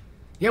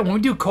 Yeah, when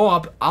we do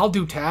co-op, I'll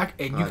do TAC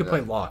and you can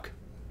play Lock.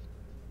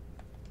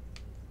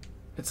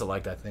 It's a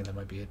like that thing, that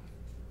might be it.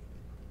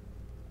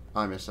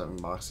 I missed 7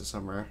 boxes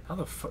somewhere. How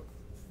the fuck?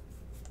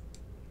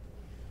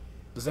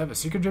 Does that have a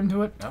secret gem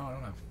to it? No, I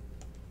don't know.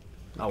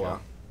 Oh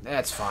well.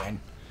 That's fine.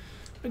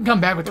 We can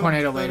come back with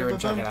Tornado later and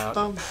check it out.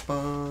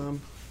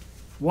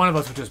 One of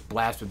us would just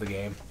blast with the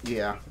game.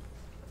 Yeah.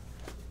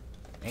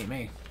 Ain't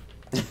me.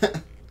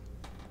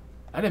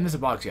 I didn't miss a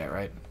box yet,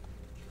 right?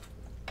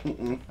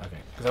 Mm-mm. Okay,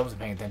 because I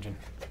wasn't paying attention.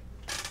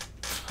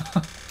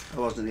 I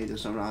wasn't either,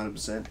 so I'm not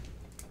 100%.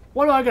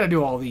 Why do I gotta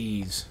do all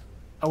these?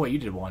 Oh wait, you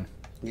did one.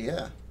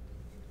 Yeah.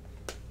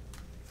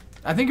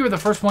 I think you were the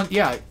first one.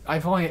 Yeah,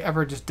 I've only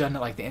ever just done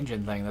like the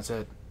engine thing. That's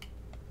it.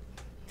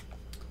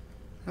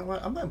 You know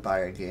what? I might buy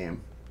a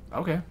game.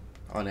 Okay.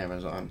 On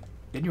Amazon.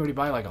 Didn't you already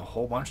buy like a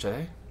whole bunch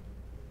today?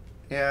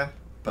 Yeah,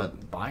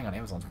 but buying on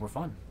Amazon's more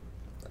fun.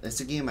 It's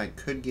a game I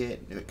could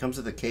get. If it comes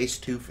with a case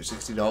too for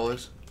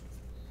 $60.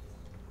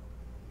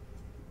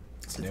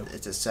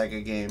 It's a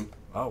Sega game.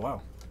 Oh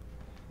wow.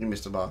 You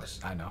missed a box.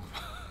 I know.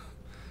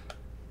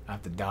 I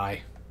have to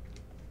die.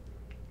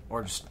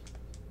 Or just...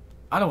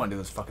 I don't want to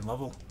do this fucking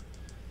level.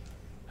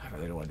 I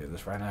really don't want to do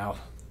this right now.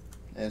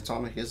 And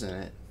Sonic is in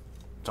it.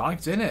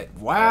 Sonic's in it.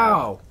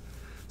 Wow.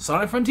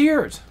 Sonic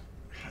Frontiers.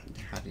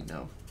 How do you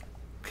know?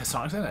 Because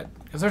Sonic's in it.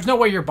 Because there's no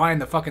way you're buying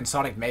the fucking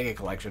Sonic Mega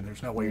Collection.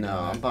 There's no way you're doing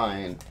that. No, I'm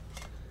buying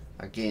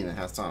a game that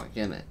has Sonic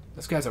in it.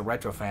 This guy's a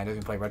retro fan.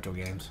 Doesn't play retro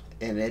games.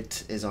 And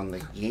it is on the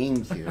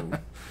GameCube.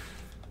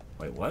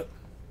 Wait, what?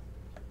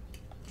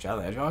 Shadow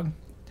the Hedgehog?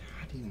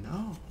 How do you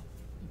know?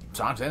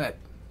 Sonic's in it.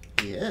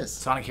 He is.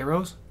 Sonic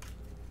Heroes?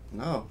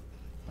 No.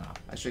 Oh.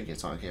 I should get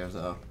Sonic Heroes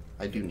though.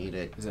 I do need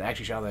it. Is it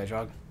actually Shadow the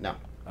Hedgehog? No.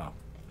 Oh.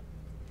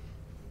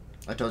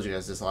 I told you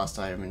guys this last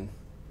time and...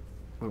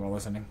 We weren't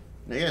listening.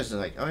 You guys are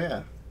like, oh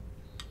yeah.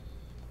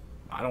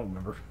 I don't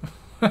remember.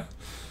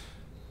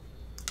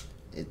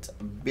 It's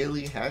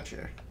Billy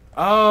Hatcher.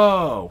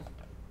 Oh!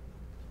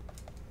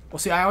 Well,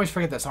 see, I always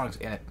forget that Sonic's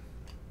in it.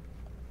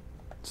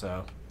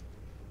 So,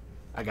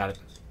 I got it.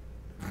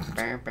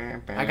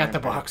 I got the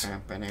box.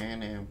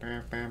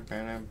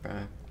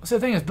 So the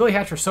thing is, Billy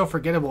Hatcher's so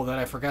forgettable that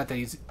I forgot that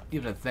he's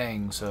even a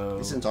thing, so...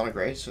 He's in Sonic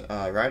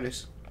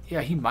Riders.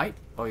 Yeah, he might.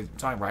 Oh, he's in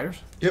Sonic Riders?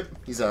 Yep,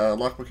 he's a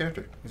lockable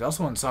character. He's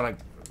also in Sonic,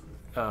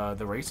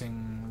 the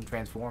Racing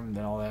Transformed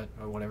and all that,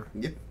 or whatever.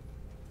 Yep.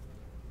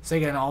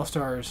 Sega and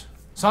All-Stars.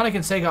 Sonic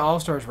and Sega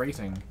All-Stars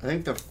Racing. I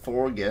think the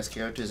 4 guest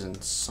characters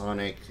in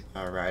Sonic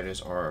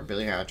Riders are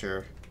Billy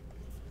Hatcher,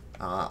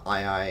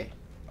 I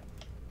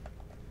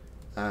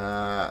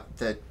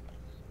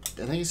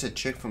think it's a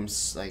chick from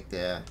like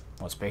the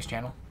Space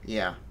Channel?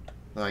 Yeah,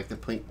 like the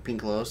pink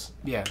clothes.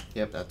 Yeah.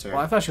 Yep, that's her. Well,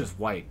 I thought she was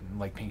white, and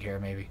like pink hair,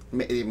 maybe.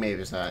 Maybe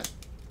it's that.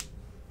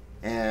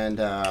 And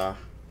the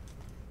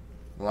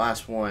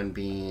last one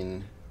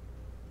being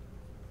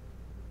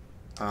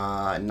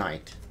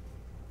Knight.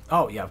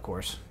 Oh yeah, of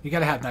course. You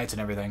gotta have knights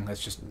and everything.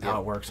 That's just how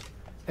it works.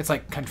 It's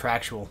like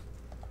contractual.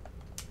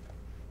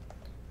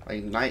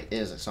 Like Knight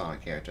is a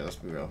Sonic character. Let's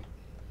be real.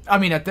 I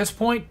mean, at this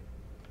point,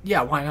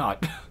 yeah, why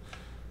not?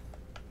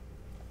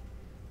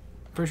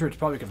 Pretty sure it's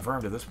probably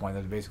confirmed at this point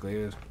that it basically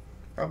is.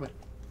 Probably.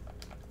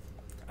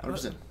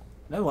 100%.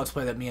 Another Let's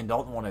Play that me and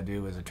Dalton want to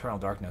do is Eternal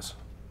Darkness.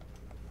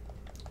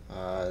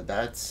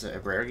 That's a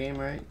rare game,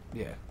 right?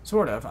 Yeah,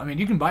 sort of. I mean,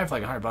 you can buy it for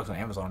like $100 on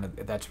Amazon.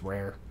 That's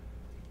rare.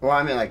 Well,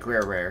 I mean like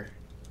rare.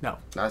 No.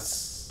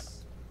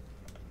 That's...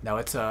 No,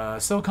 it's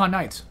Silicon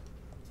Knights.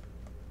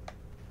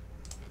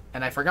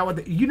 And I forgot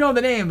what you know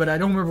the name, but I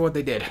don't remember what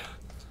they did.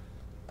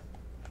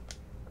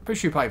 Pretty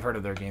sure you probably have heard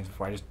of their games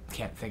before. I just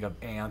can't think of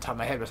anything on top of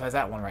my head besides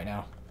that one right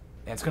now.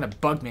 And it's going to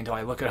bug me until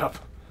I look it up.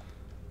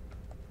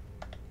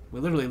 We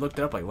literally looked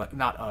it up, like,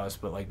 not us,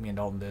 but like me and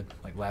Dalton did,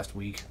 like last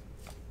week.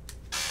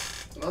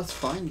 Let's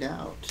find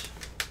out.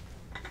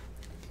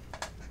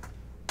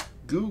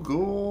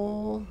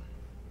 Google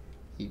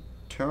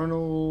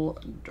Eternal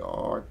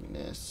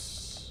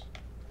Darkness.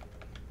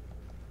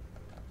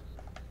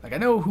 Like, I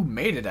know who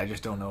made it, I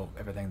just don't know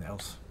everything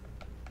else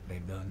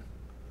they've done.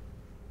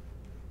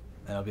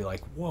 And I'll be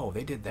like, whoa,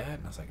 they did that?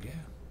 And I was like, yeah.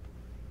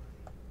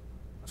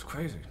 That's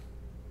crazy.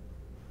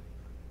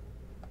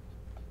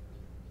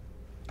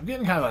 I'm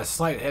getting kind of a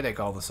slight headache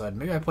all of a sudden.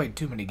 Maybe I played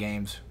too many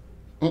games.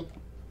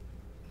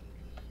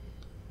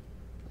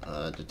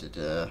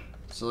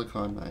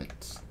 Silicon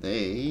Knights.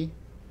 There's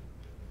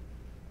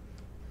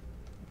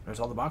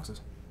all the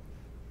boxes.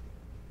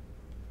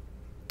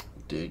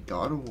 Did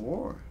God of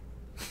War.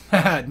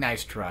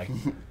 Nice try.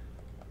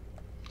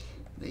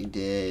 They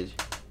did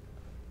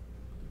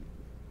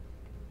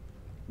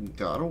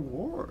God of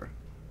War.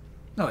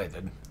 No, they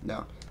didn't.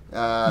 No.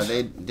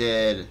 They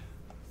did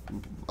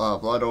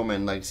Blood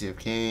Omen, Legacy of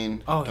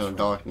Kain, Eternal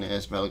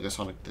Darkness, Metal Gear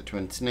Sonic the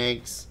Twin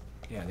Snakes.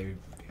 Yeah, they...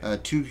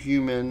 Two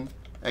Human,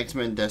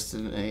 X-Men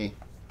Destiny,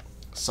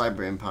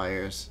 Cyber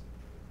Empires,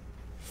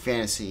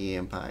 Fantasy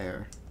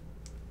Empire,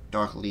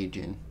 Dark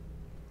Legion,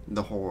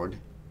 The Horde.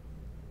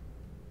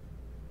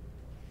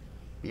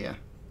 Yeah.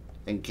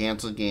 And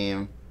Cancel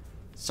Game,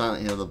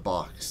 Silent Hill the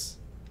Box.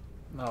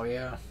 Oh,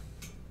 yeah.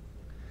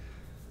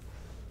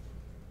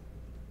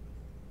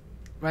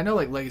 I know,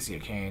 like, Legacy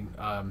of Kain.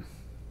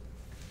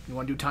 You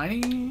want to do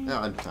Tiny? No,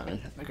 I'd do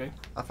Tiny. Okay.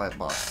 I fight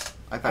boss.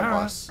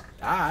 Boss.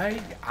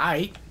 I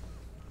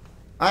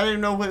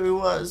didn't know where he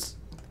was.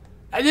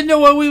 I didn't know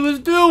what we was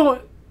doing.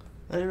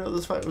 I didn't know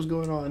this fight was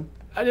going on.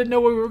 I didn't know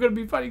we were going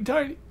to be fighting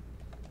Tiny.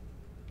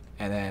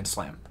 And then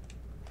slam.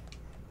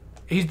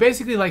 He's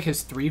basically like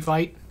his 3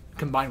 fight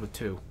combined with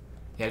 2.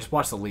 Yeah, just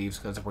watch the leaves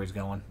because that's where he's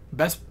going.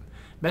 Best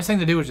thing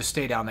to do is just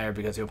stay down there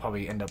because he'll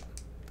probably end up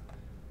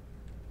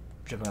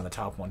jumping on the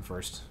top one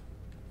first.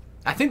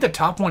 I think the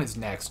top one is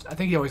next. I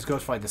think he always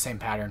goes for like the same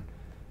pattern.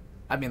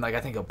 I mean, like,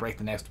 I think he'll break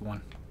the next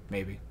one.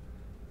 Maybe.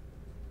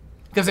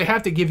 Because they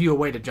have to give you a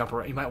way to jump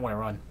around. You might want to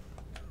run.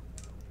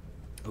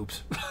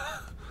 Oops.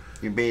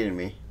 You're baiting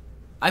me.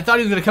 I thought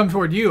he was going to come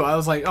toward you. I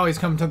was like, oh, he's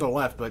coming to the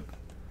left, but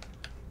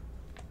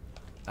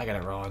I got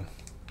it wrong.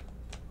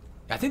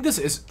 I think this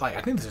is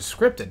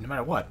scripted, no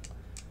matter what.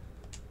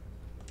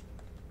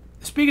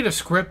 Speaking of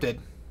scripted,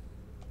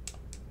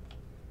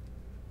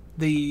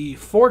 the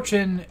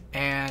Fortune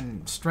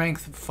and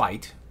Strength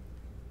fight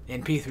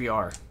in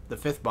P3R, the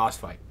 5th boss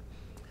fight.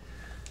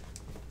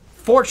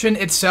 Fortune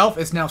itself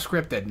is now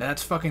scripted, and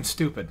that's fucking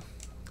stupid.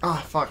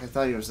 Oh, fuck, I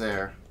thought he was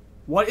there.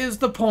 What is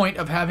the point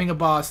of having a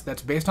boss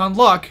that's based on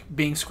luck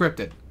being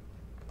scripted?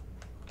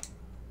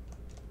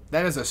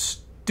 That is the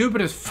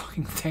stupidest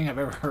fucking thing I've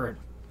ever heard.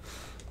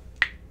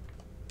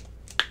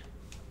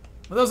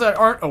 For those that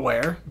aren't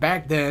aware,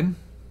 back then,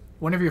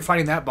 whenever you're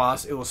fighting that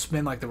boss, it will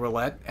spin like the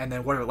roulette, and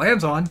then whatever it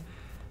lands on,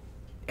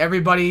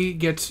 everybody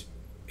gets,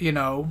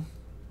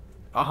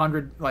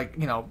 100,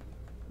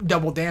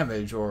 double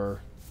damage,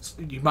 or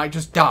you might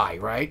just die,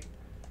 right?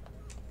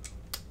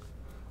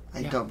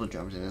 I double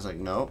jumped and it's like,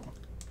 nope.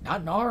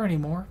 Not in R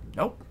anymore.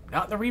 Nope.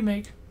 Not in the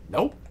remake.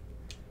 Nope.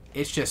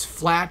 It's just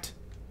flat,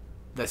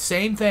 the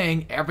same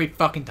thing every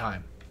fucking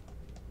time.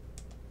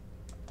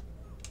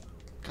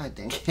 God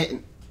dang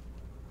it.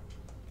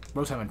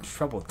 Bro's having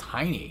trouble with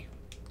Tiny.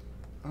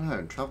 I'm not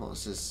having trouble.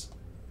 It's just...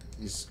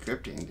 he's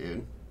scripting,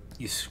 dude.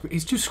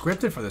 He's too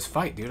scripted for this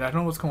fight, dude. I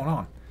don't know what's going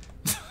on.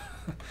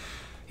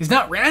 He's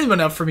not random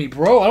enough for me,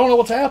 bro. I don't know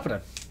what's happening.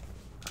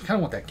 I kind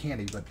of want that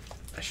candy, but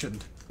I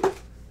shouldn't.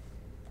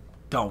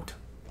 Don't.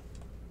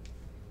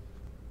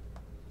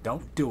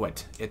 Don't do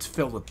it. It's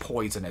filled with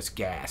poisonous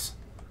gas.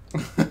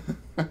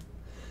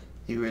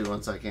 He really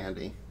wants that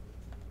candy.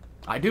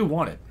 I do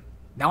want it.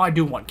 Now I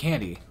do want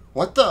candy.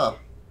 What the?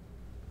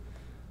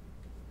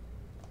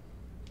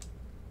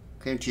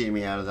 Game cheated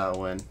me out of that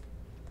win.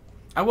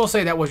 I will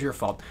say that was your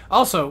fault.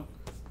 Also,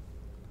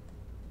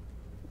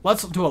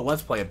 let's do a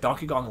Let's Play of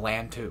Donkey Kong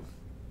Land 2.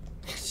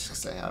 Just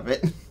 'cause I have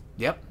it.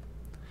 Yep.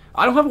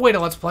 I don't have a way to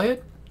Let's Play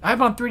it. I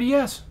have it on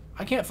 3DS.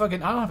 I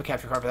don't have a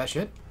capture card for that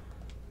shit.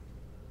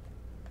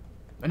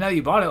 But now that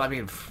you bought it, I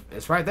mean,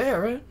 it's right there,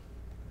 right?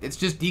 It's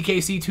just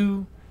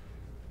DKC2.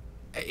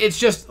 It's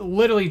just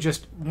literally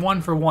just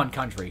one for one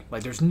country.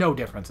 Like, there's no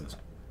differences.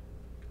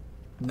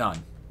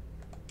 None.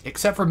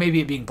 Except for maybe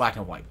it being black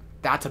and white.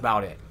 That's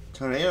about it.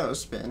 Tornado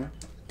spin.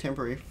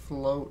 Temporary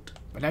float.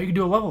 But now you can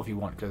do a level if you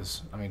want,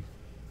 because, I mean,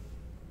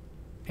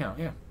 you know,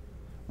 yeah.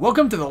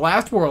 Welcome to the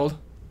last world.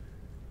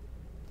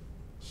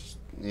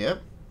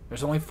 Yep.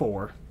 There's only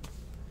 4.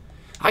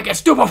 I get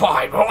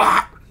stupefied!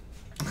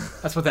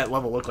 That's what that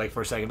level looked like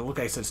for a second. It looked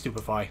like it said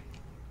stupefy.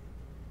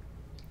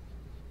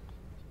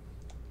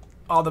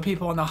 All the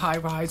people in the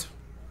high-rise.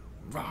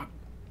 Rock.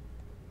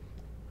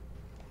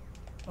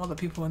 All the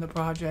people in the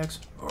projects.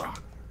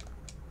 Rock.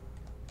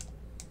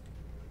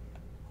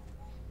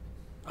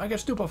 I get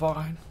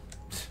stupefied.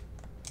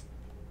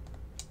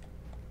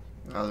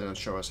 Now they're gonna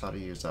show us how to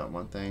use that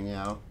one thing,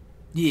 yeah.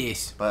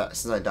 Yes. But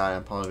since I died,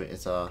 I'm probably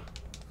it's a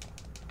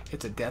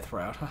death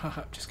route.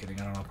 Just kidding.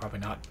 I don't know. Probably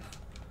not.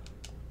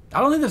 I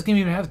don't think this game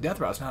even has death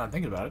routes now that I'm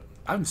thinking about it.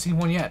 I haven't seen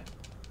one yet.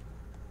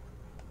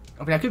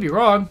 I mean, I could be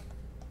wrong.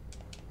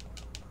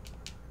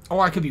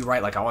 Or I could be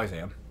right like I always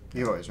am.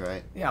 You're always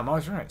right. Yeah, I'm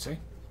always right, see?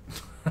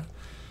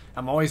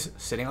 I'm always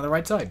sitting on the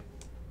right side.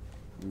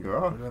 You're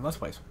wrong. We're doing Let's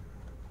Plays.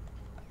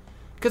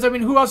 Because, I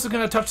mean, who else is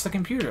going to touch the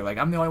computer? Like,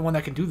 I'm the only one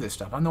that can do this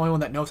stuff. I'm the only one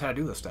that knows how to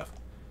do this stuff.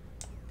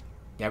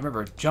 Yeah, I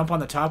remember, jump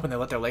on the top when they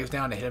let their legs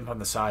down and hit them from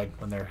the side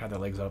when they have their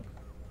legs up.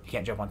 You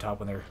can't jump on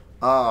top when they're...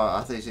 Oh,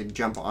 I thought you said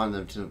jump on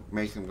them to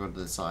make them go to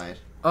the side.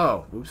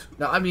 Oh, oops.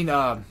 No, I mean,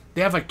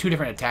 they have, like, 2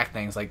 different attack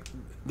things. Like,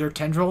 their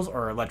tendrils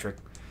are electric.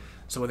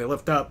 So when they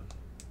lift up,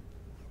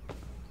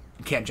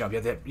 you can't jump.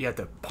 You have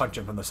to punch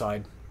them from the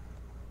side.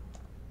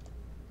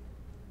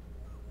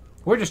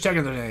 We're just checking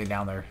if there's anything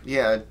down there.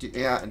 Yeah,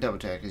 double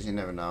check, because you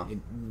never know.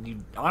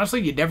 Honestly,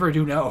 you never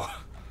do know.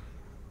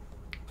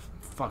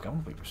 Fuck, I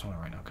want to play Persona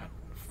right now. God,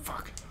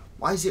 fuck.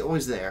 Why is he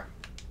always there?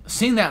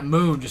 Seeing that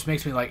moon just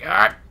makes me like,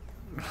 ah.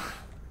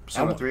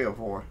 Persona 3 or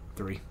 4?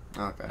 3.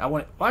 Okay.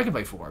 Well, I can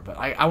play 4, but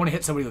I want to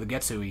hit somebody with a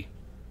Getsue.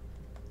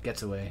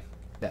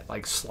 That,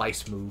 like,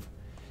 slice move.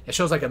 It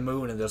shows, like, a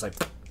moon, and there's, like...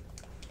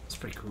 It's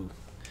pretty cool.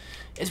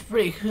 It's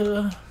pretty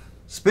cool.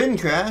 Spin,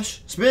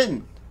 Crash!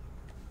 Spin!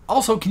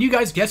 Also, can you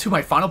guys guess who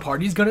my final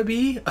party is going to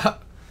be? It's going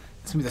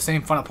to be the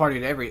same final party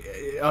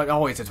to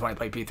always is when I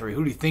play P3.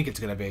 Who do you think it's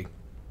going to be?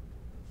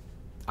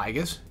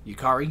 Igus,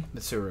 Yukari,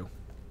 Mitsuru,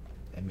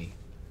 and me.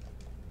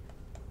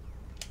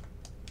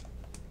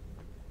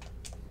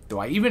 Do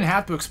I even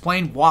have to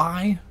explain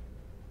why?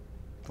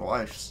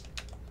 Twice.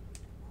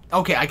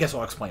 Okay, I guess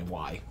I'll explain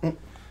why.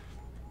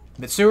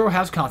 Mitsuru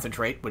has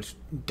Concentrate, which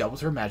doubles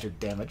her magic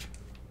damage.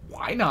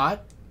 Why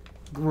not?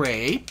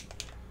 Great.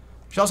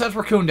 She also has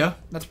Rakunda.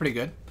 That's pretty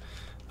good.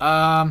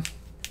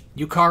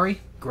 Yukari,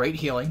 great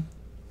healing.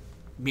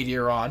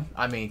 Meteoron,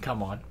 I mean,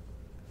 come on.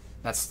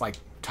 That's like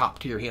top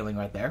tier healing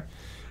right there.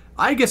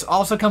 Igus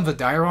also comes with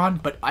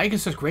Dairon, but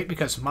Igus is great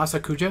because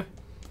Masakuja.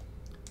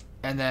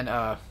 And then,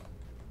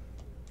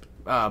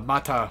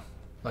 Mata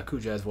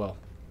Lakuja as well.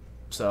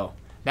 So,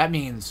 that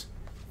means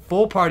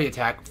full party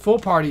attack, full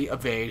party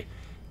evade,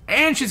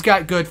 and she's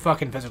got good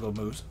fucking physical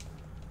moves.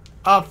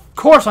 Of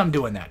course I'm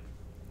doing that.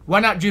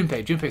 Why not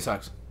Junpei? Junpei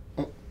sucks.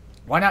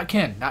 Why not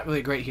Ken? Not really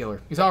a great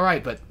healer. He's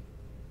alright, but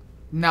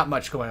not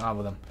much going on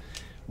with him.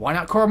 Why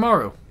not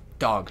Koromaru?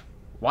 Dog.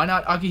 Why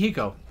not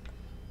Akihiko?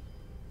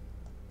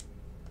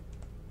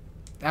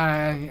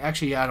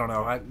 Actually, I don't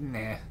know.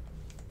 Nah.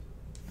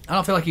 I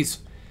don't feel like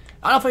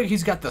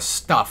he's got the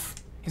stuff.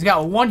 He's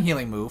got one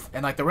healing move,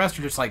 and like the rest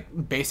are just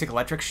like basic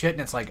electric shit,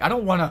 and it's like I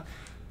don't want to...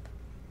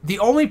 The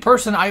only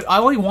person... I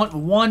only want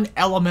one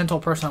elemental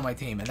person on my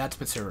team, and that's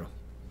Mitsuru.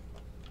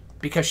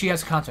 Because she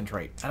has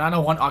Concentrate. And I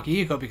don't want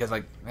Akihiko because,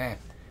 like, I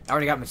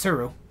already got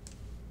Mitsuru.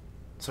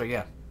 So,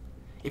 yeah.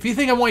 If you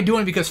think I'm only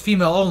doing it because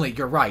female only,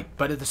 you're right.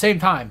 But at the same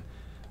time,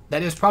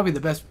 that is probably the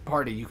best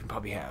party you can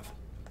probably have.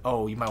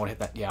 Oh, you might want to hit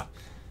that. Yeah.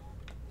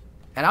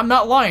 And I'm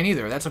not lying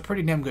either. That's a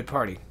pretty damn good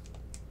party.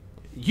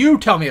 You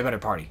tell me a better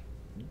party.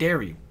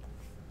 Dare you.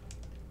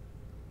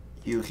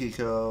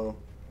 Yukiko.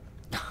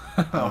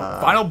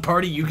 Final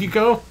party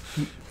Yukiko?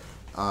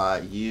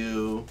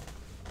 You.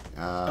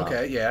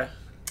 Okay, yeah.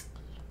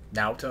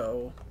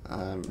 Naoto.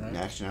 Right.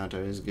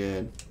 Naoto is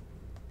good.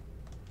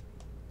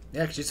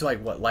 Yeah, because she's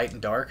like, what, light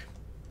and dark?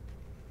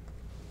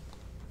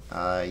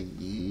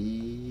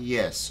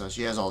 Yes. So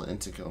she has all the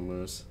insta-kill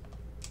moves.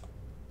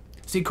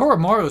 See,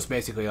 Koromaru's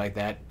basically like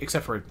that,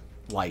 except for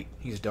light.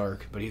 He's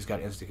dark, but he's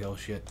got insta-kill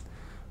shit.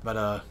 But,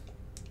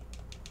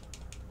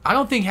 I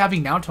don't think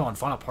having Naoto on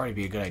Final Party would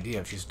be a good idea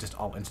if she's just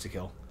all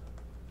insta-kill.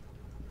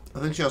 I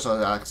think she also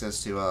has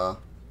access to,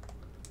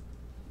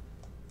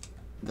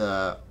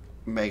 the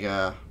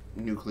Mega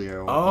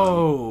Nuclear one.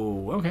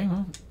 Oh, okay.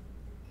 Well.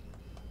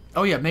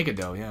 Oh, yeah, Mega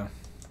Dough, yeah.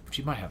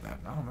 She might have that.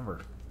 I don't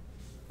remember.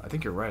 I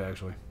think you're right,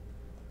 actually.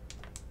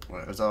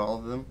 Wait, was that all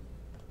of them?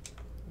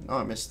 Oh,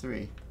 I missed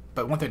 3.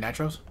 But weren't they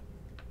Nitros?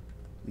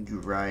 You're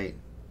right.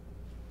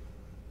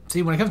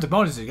 See, when it comes to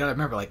bonuses, you gotta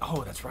remember, like,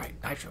 oh, that's right,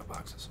 Nitro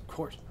boxes, of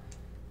course.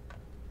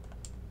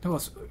 Who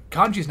else?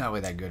 Kanji's not really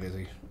that good, is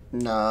he?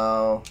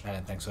 No. I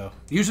didn't think so.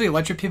 Usually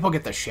electric people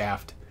get the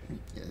shaft.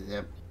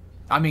 Yep.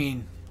 I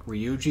mean,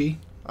 Ryuji.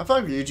 I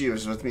thought Ryuji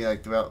was with me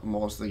like throughout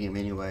most of the game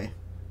anyway.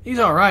 He's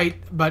alright,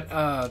 but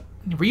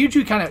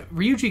Ryuji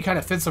kind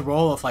of fits the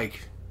role of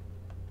like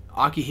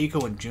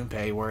Akihiko and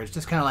Junpei, where it's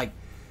just kind of like,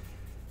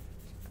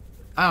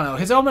 I don't know,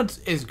 his element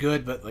is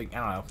good, but like, I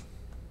don't know,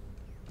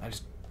 I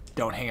just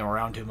don't hang him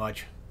around too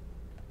much.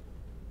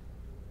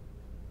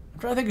 I'm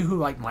trying to think of who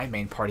like my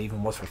main party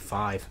even was for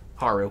 5.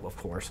 Haru, of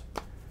course.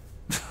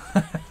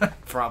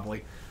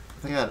 Probably.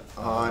 I think I had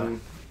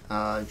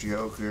on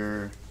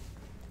Joker.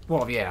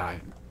 Well, yeah.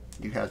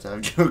 You have to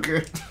have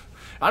Joker.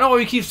 I don't know why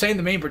we keep saying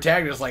the main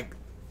protagonist, like,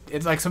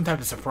 it's like some type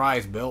of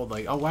surprise build.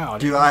 Like, oh wow.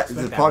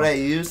 The part I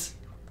use?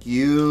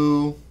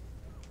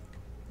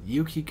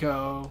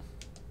 Yukiko.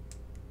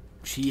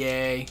 Chie.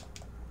 I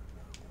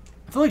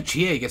feel like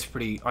Chie gets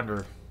pretty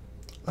under.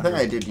 I think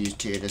I did use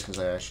Chie just because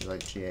I actually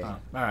like Chie. Oh,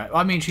 alright.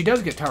 Well, I mean, she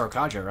does get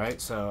Tarokaja,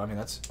 right? So, I mean,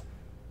 that's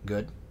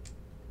good.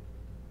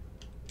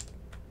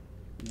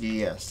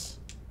 Yes.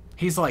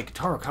 He's like,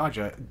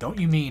 Tarokaja, don't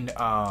you mean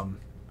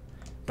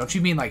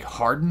like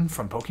Harden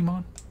from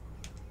Pokemon?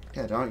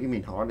 Yeah, don't you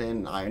mean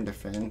Harden, Iron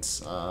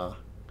Defense,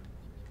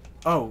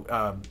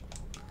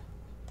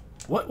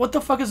 What the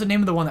fuck is the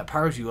name of the one that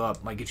powers you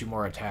up, like get you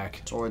more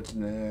attack? Swords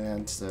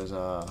Dance, there's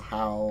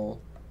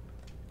Howl.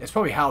 It's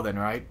probably Howl then,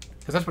 right?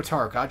 Because that's what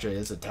Tarokaja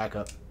is, attack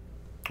up.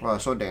 Well,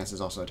 Sword Dance is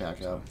also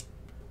attack up.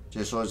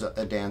 Just Sword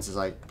Dance is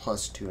like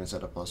 +2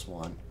 instead of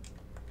 +1.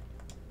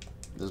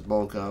 There's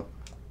Bulk Up.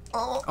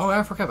 Oh,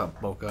 I forgot about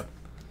Bulk Up.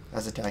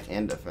 That's attack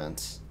and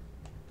defense.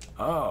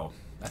 Oh,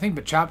 I think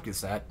Machop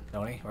gets that,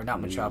 don't he? Or not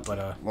Machop,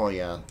 but Well,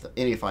 yeah,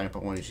 any fighting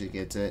Pokemon usually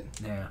gets it.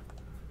 yeah.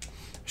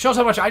 Shows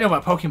how much I know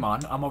about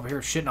Pokemon. I'm over here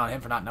shitting on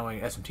him for not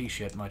knowing SMT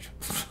shit much.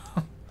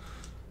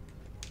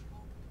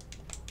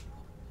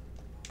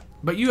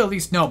 But you at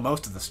least know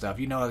most of the stuff.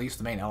 You know at least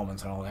the main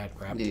elements and all that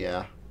crap.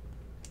 Yeah.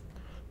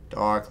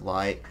 Dark,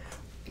 light.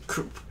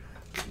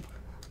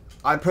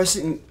 I'm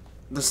pressing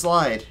the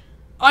slide.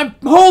 I'm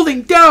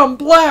holding down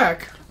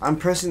black! I'm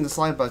pressing the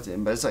slide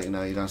button, but it's like,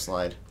 no, you don't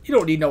slide. You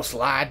don't need no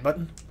slide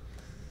button.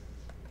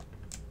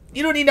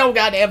 You don't need no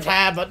goddamn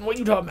slide button. What are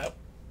you talking about?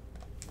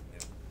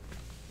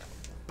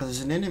 But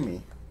there's an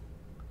enemy.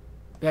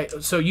 Yeah,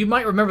 so you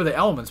might remember the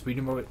elements, but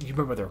you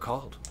remember what they're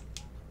called.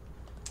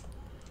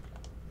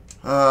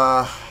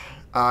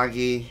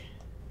 Agi.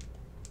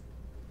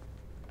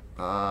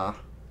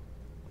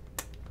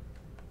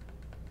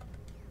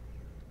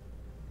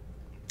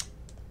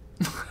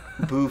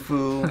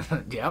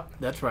 Bufu. Yep,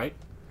 that's right.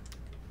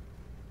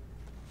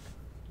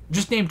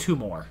 Just name 2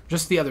 more.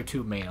 Just the other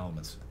 2 main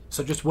elements.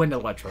 So just wind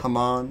and electric.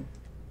 Hamon.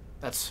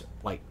 That's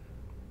light.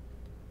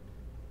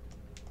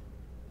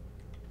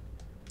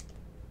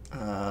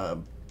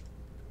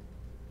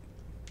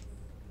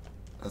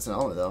 That's an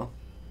element, though.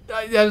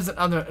 That is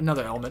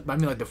another element. I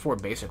mean, like the 4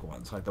 basic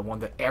ones. Like the one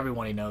that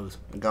everyone knows.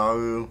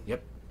 Garu.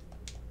 Yep.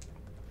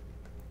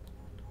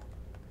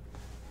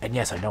 And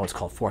yes, I know it's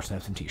called Force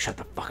and SMT. Shut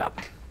the fuck up.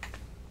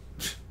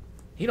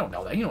 You don't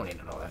know that. You don't need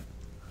to know that.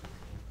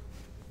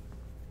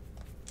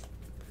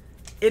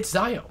 It's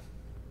Zio.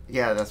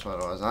 Yeah, that's what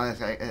it was.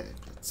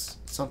 It's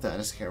something, I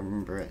just can't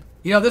remember it.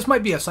 You know, this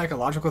might be a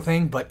psychological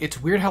thing, but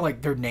it's weird how,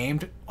 like, they're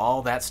named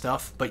all that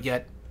stuff, but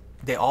yet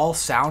they all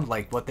sound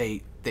like what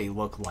they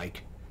look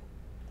like.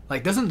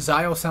 Like, doesn't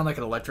Zio sound like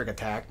an electric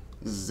attack?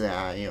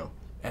 Zio.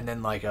 And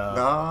then, like,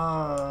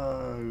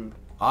 No.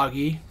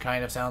 Agi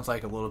kind of sounds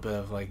like a little bit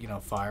of, like, you know,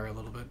 fire a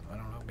little bit. I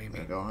don't know, maybe.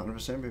 I go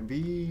 100%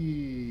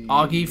 baby.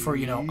 Agi for,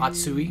 you know,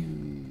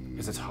 Atsui,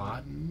 because it's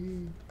hot.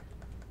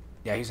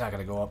 Yeah, he's not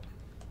going to go up.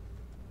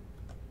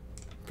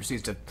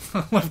 Proceeds to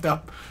lift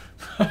up.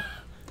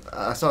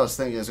 I saw this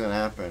thing is going to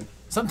happen.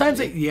 Sometimes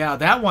they... Yeah,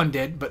 that one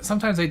did, but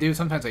sometimes they do,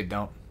 sometimes they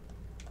don't.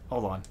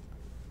 Hold on.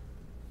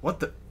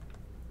 What the...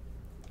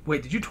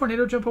 Wait, did you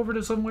tornado jump over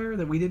to somewhere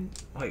that we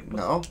didn't... Wait,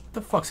 what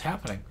the fuck's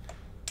happening?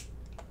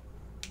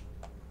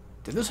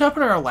 Did this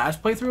happen in our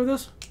last playthrough of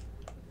this?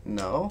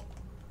 No.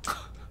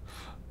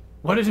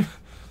 What did...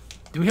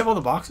 Do we have all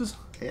the boxes?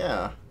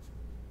 Yeah.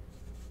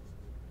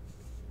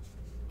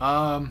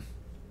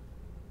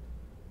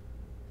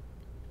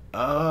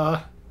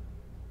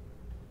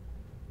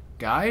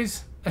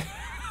 Guys?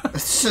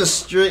 It's just a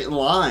straight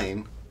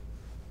line.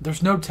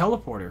 There's no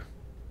teleporter.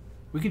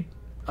 We could...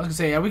 I was gonna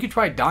say, yeah, we could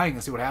try dying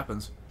and see what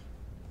happens.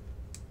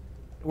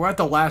 We're at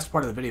the last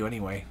part of the video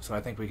anyway, so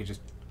I think we could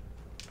just...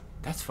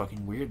 That's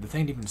fucking weird. The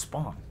thing didn't even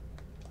spawn.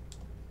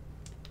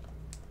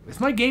 Is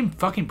my game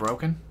fucking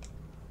broken?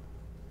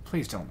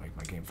 Please don't make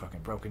my game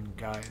fucking broken,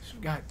 guys.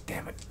 God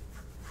damn it.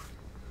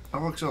 I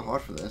worked so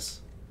hard for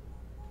this.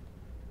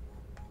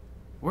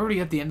 We're already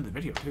at the end of the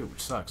video, too,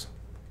 which sucks.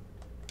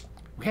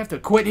 We have to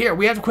quit here.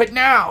 We have to quit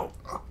now!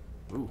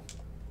 Ooh.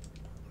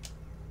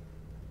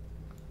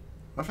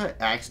 What if I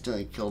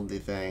accidentally killed the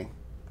thing?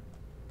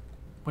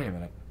 Wait a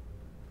minute.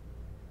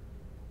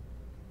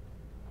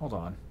 Hold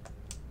on.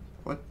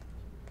 What?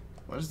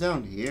 What is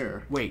down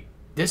here? Wait.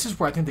 This is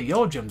where I think the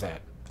yellow gem's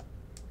at.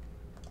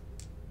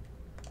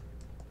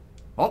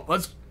 Oh,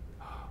 let's...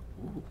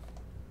 Ooh.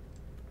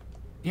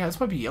 Yeah, this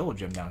might be yellow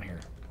gem down here.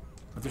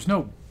 But there's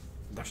no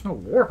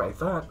warp, I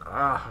thought.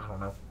 I don't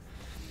know.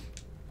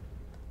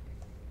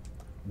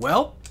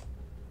 Well.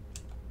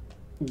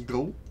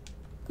 Go.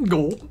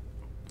 Go.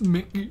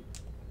 Mickey.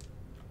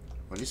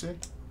 What do you say? I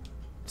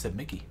said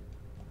Mickey.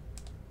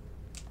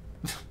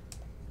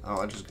 Oh,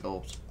 I just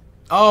gulped.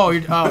 Oh,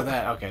 oh,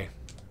 that, okay.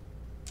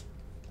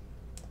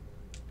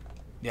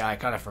 Yeah, I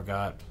kind of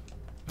forgot.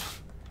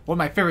 One of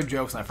my favorite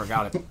jokes, and I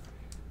forgot it.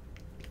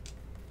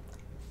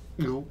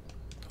 Go.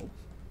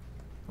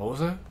 What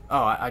was it?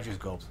 Oh, I just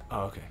gulped.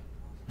 Oh, okay.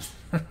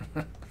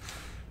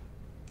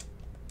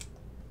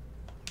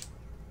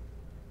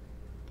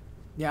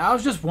 Yeah, I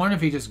was just wondering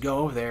if he'd just go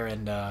over there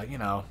and, you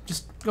know,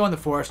 just go in the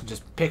forest and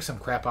just pick some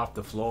crap off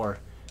the floor.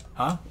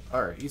 Huh?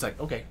 Or he's like,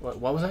 okay, what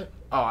was that?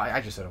 Oh,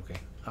 I just said okay.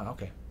 Oh,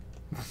 okay.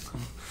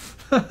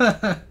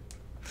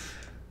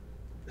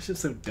 It's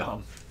just so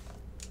dumb.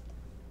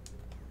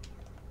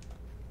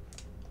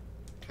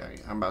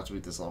 Okay, I'm about to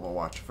beat this level.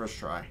 Watch, first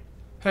try.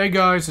 Hey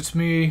guys, it's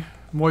me,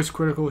 Moist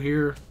Critical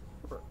here.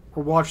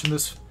 We're watching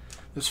this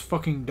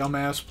fucking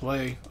dumbass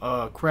play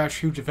Crash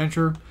Huge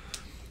Adventure.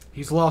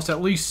 He's lost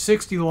at least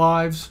 60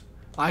 lives.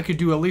 I could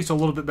do at least a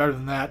little bit better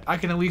than that. I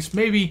can at least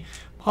maybe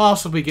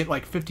possibly get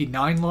like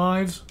 59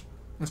 lives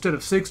instead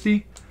of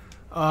 60.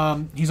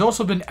 He's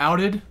also been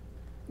outed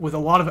with a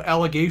lot of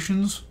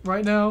allegations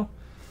right now.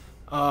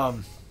 There's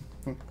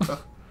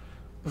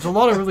a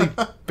lot of really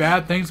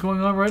bad things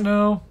going on right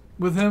now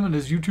with him and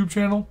his YouTube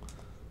channel.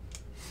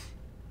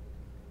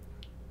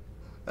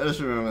 I just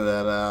remember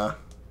that,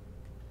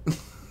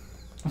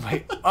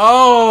 Like,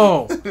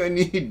 oh! when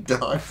you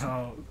died.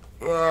 Oh,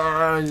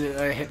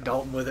 I hit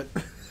Dalton with it.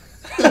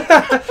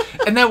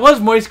 And that was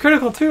Moist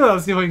Critical, too, I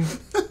was doing.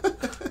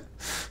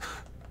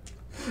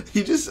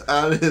 He just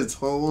added his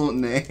whole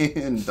name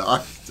and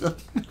doxed him.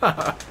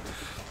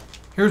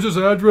 Here's his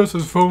address,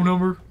 his phone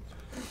number.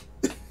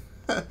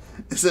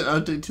 It's an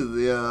update to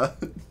the,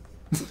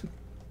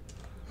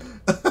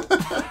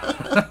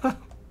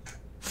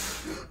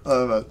 I'm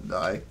about to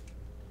die.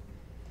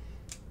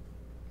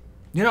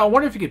 You know, I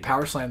wonder if you could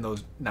power slam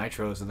those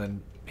nitros and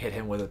then hit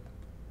him with it.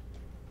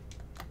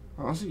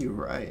 Honestly, you're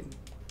right.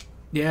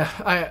 Yeah,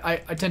 I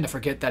tend to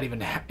forget that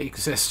even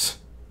exists.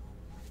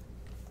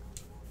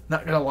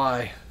 Not gonna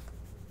lie.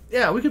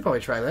 Yeah, we could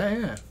probably try that,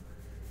 yeah.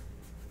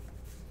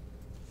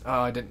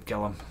 Oh, I didn't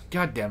kill him.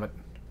 God damn it.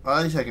 Well,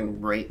 at least I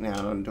can rate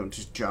now and don't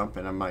just jump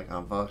and I'm like,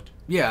 I'm fucked.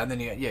 Yeah, and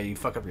then you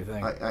fuck up your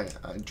thing. I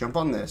jump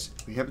on this,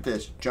 we hit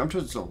this, jump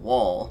towards the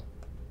wall.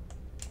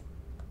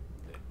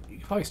 You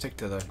can probably stick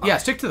to the... Yeah,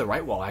 stick to the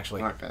right wall,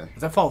 actually. Okay.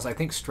 'Cause that falls, I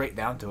think, straight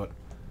down to it.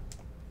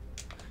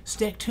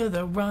 Stick to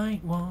the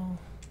right wall.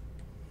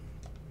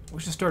 We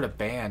should start a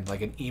band,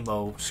 like an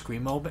emo,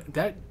 screamo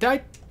band. Did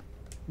I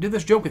do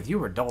this joke with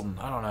you or Dalton?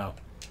 I don't know.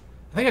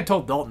 I think I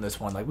told Dalton this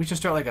one. Like, we should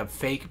start like a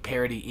fake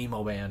parody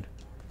emo band.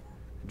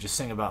 Just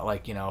sing about,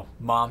 like, you know,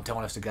 mom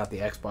telling us to get out the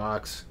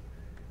Xbox.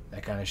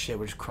 That kind of shit.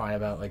 We're just crying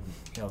about, like,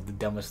 you know, the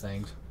dumbest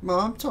things.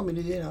 Mom told me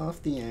to get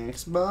off the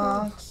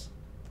Xbox.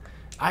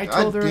 I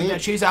told her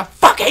that she's a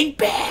fucking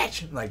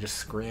bitch! And, like, just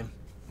scream.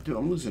 Dude,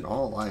 I'm losing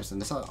all lives,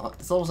 and this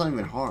almost not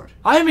even hard.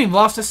 I haven't even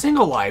lost a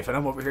single life, and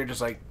I'm over here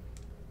just like...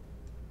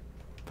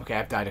 Okay,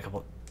 I've died a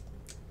couple...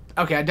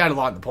 Okay, I died a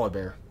lot in the polar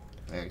bear.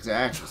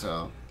 Exactly,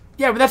 so...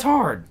 Yeah, but that's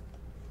hard.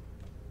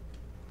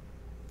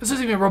 This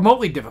isn't even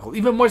remotely difficult.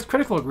 Even Moist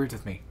Critical agrees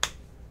with me.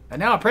 And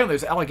now apparently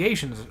there's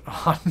allegations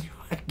on you,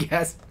 I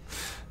guess.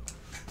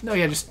 No,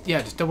 yeah,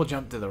 just double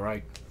jump to the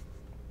right.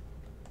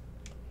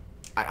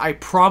 I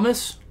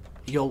promise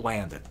you'll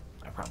land it.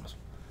 I promise.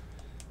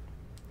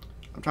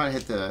 I'm trying to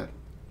hit the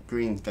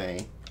green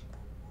thing.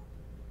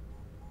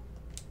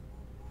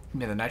 You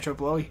mean the nitro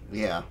blowy?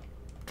 Yeah.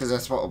 Because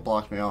that's what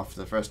blocked me off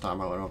the first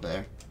time I went over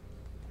there.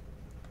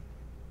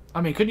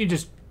 I mean, couldn't you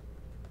just,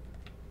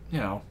 you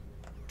know,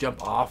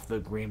 jump off the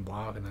green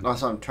block and then...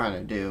 That's what I'm trying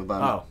to do,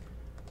 but... Oh.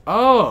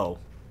 Oh!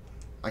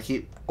 I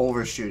keep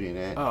overshooting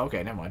it. Oh,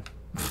 okay, never mind.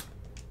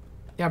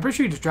 Yeah, I'm pretty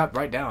sure you just dropped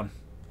right down.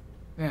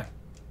 Yeah.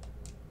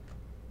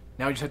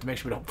 Now we just have to make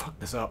sure we don't fuck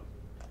this up.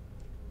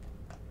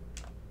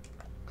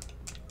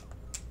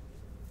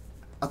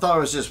 I thought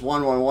it was just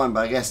 1-1-1,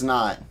 but I guess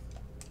not.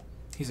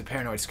 He's a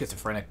paranoid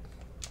schizophrenic.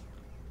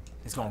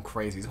 He's going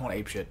crazy. He's going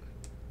apeshit.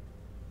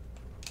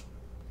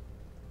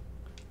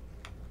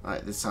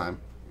 Alright, this time,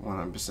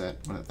 100%,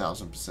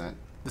 1000%.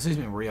 This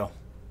isn't even real.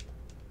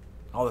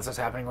 All this that's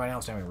happening right now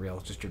is not even real.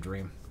 It's just your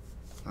dream.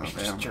 Oh, You're damn.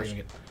 just dreaming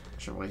it.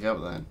 Should wake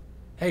up then.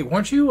 Hey,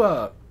 weren't you,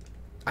 I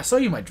saw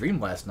you in my dream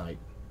last night.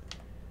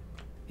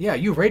 Yeah,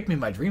 you raped me in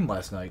my dream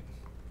last night.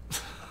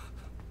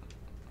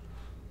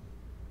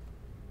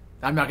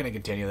 I'm not going to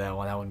continue that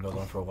one. That one goes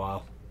on for a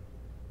while.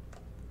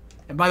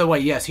 And by the way,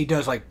 yes, he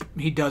does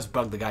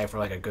bug the guy for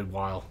like a good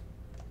while.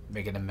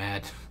 Making him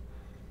mad.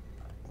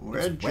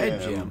 Red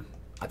Gem.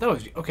 I thought it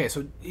was... Okay,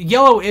 so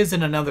yellow is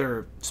in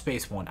another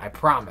space one. I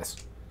promise.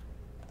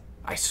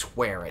 I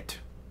swear it.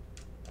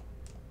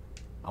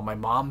 On my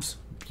mom's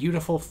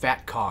beautiful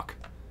fat cock.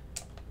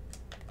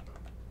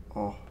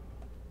 Oh.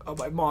 On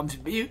my mom's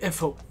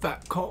beautiful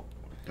fat cock.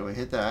 Do we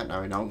hit that?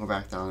 No, we don't go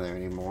back down there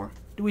anymore.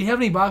 Do we have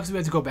any boxes we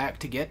have to go back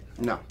to get?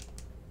 No.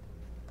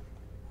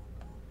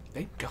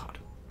 Thank God.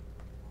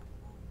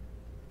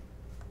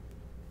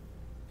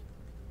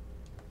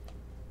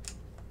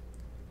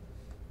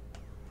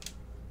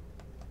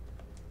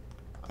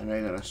 I know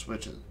you're gonna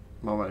switch it.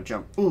 Moment to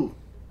jump. Ooh.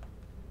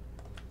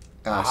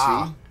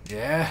 Ah, see?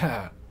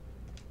 yeah.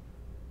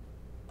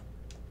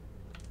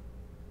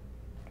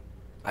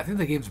 I think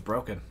the game's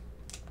broken.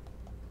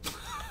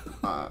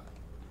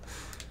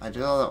 I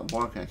did all that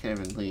work and I can't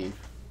even leave.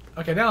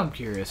 Okay, now I'm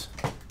curious.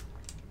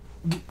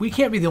 We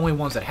can't be the only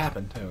ones that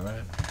happen, too,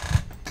 right?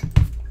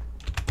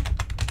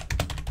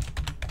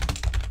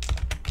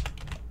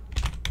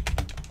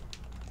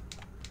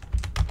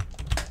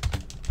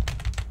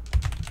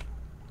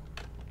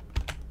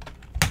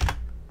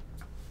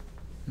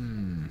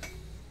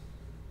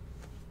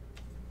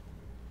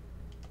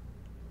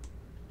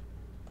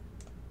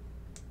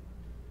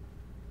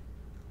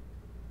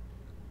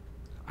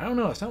 I don't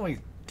know. It's not like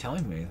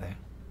telling me anything.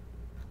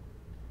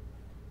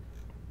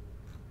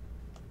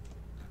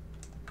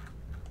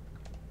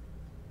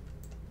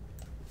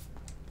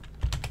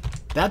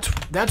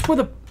 That's where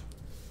the...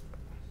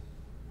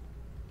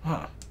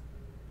 Huh.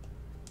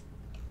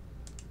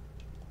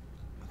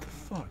 What the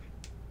fuck?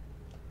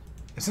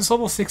 Is this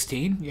level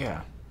 16?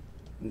 Yeah.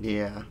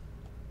 Yeah.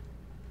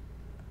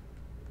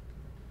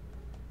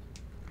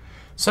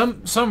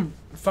 Some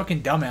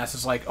fucking dumbass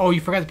is like, oh,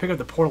 you forgot to pick up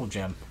the portal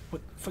gem.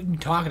 What the fuck are you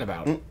talking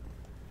about?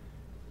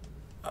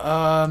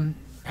 How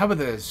about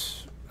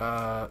this?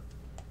 I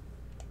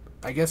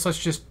guess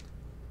let's just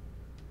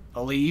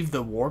leave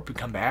the warp and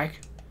come back.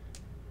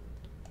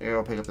 Here,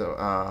 I'll pick up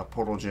the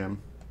portal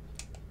gem.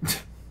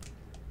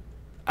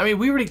 I mean,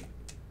 we already...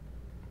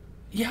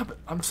 Yeah, but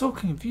I'm so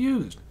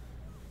confused.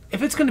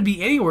 If it's going to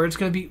be anywhere, it's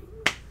going to be...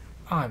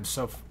 Oh, I'm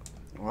so...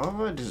 Well, I'm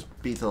gonna just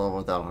beat the level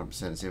without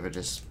 100% and see if it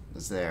just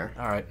is there.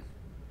 Alright.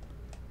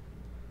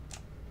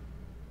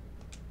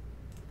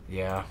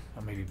 Yeah,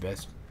 that may be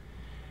best.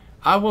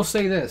 I will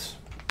say this.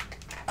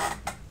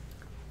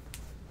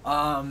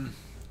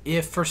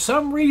 If for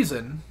some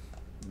reason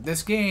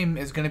this game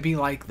is going to be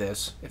like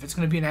this, if it's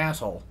going to be an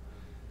asshole,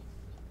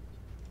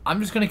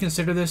 I'm just going to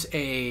consider this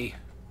a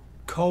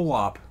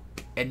co-op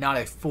and not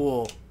a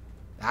full,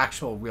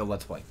 actual, real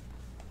Let's Play.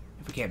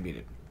 If we can't beat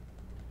it.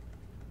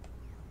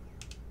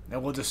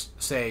 And we'll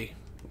just say...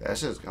 That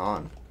shit's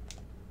gone.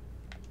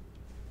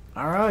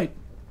 Alright.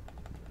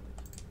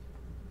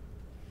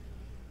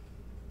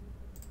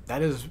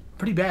 That is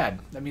pretty bad.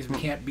 That means we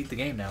can't beat the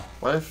game now.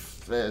 What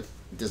if it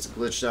just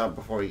glitched out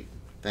before we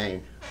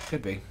thing?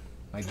 Could be.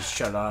 Like, just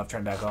shut it off,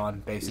 turn it back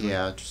on, basically.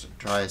 Yeah, just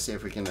try to see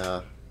if we can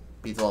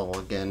beat the level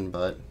again,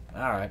 but...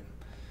 Alright.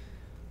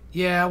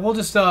 Yeah, we'll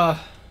just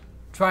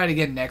try it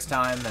again next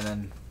time and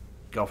then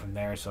go from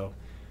there. So,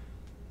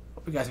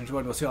 hope you guys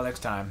enjoyed. We'll see you all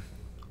next time.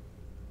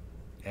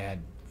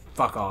 And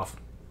fuck off.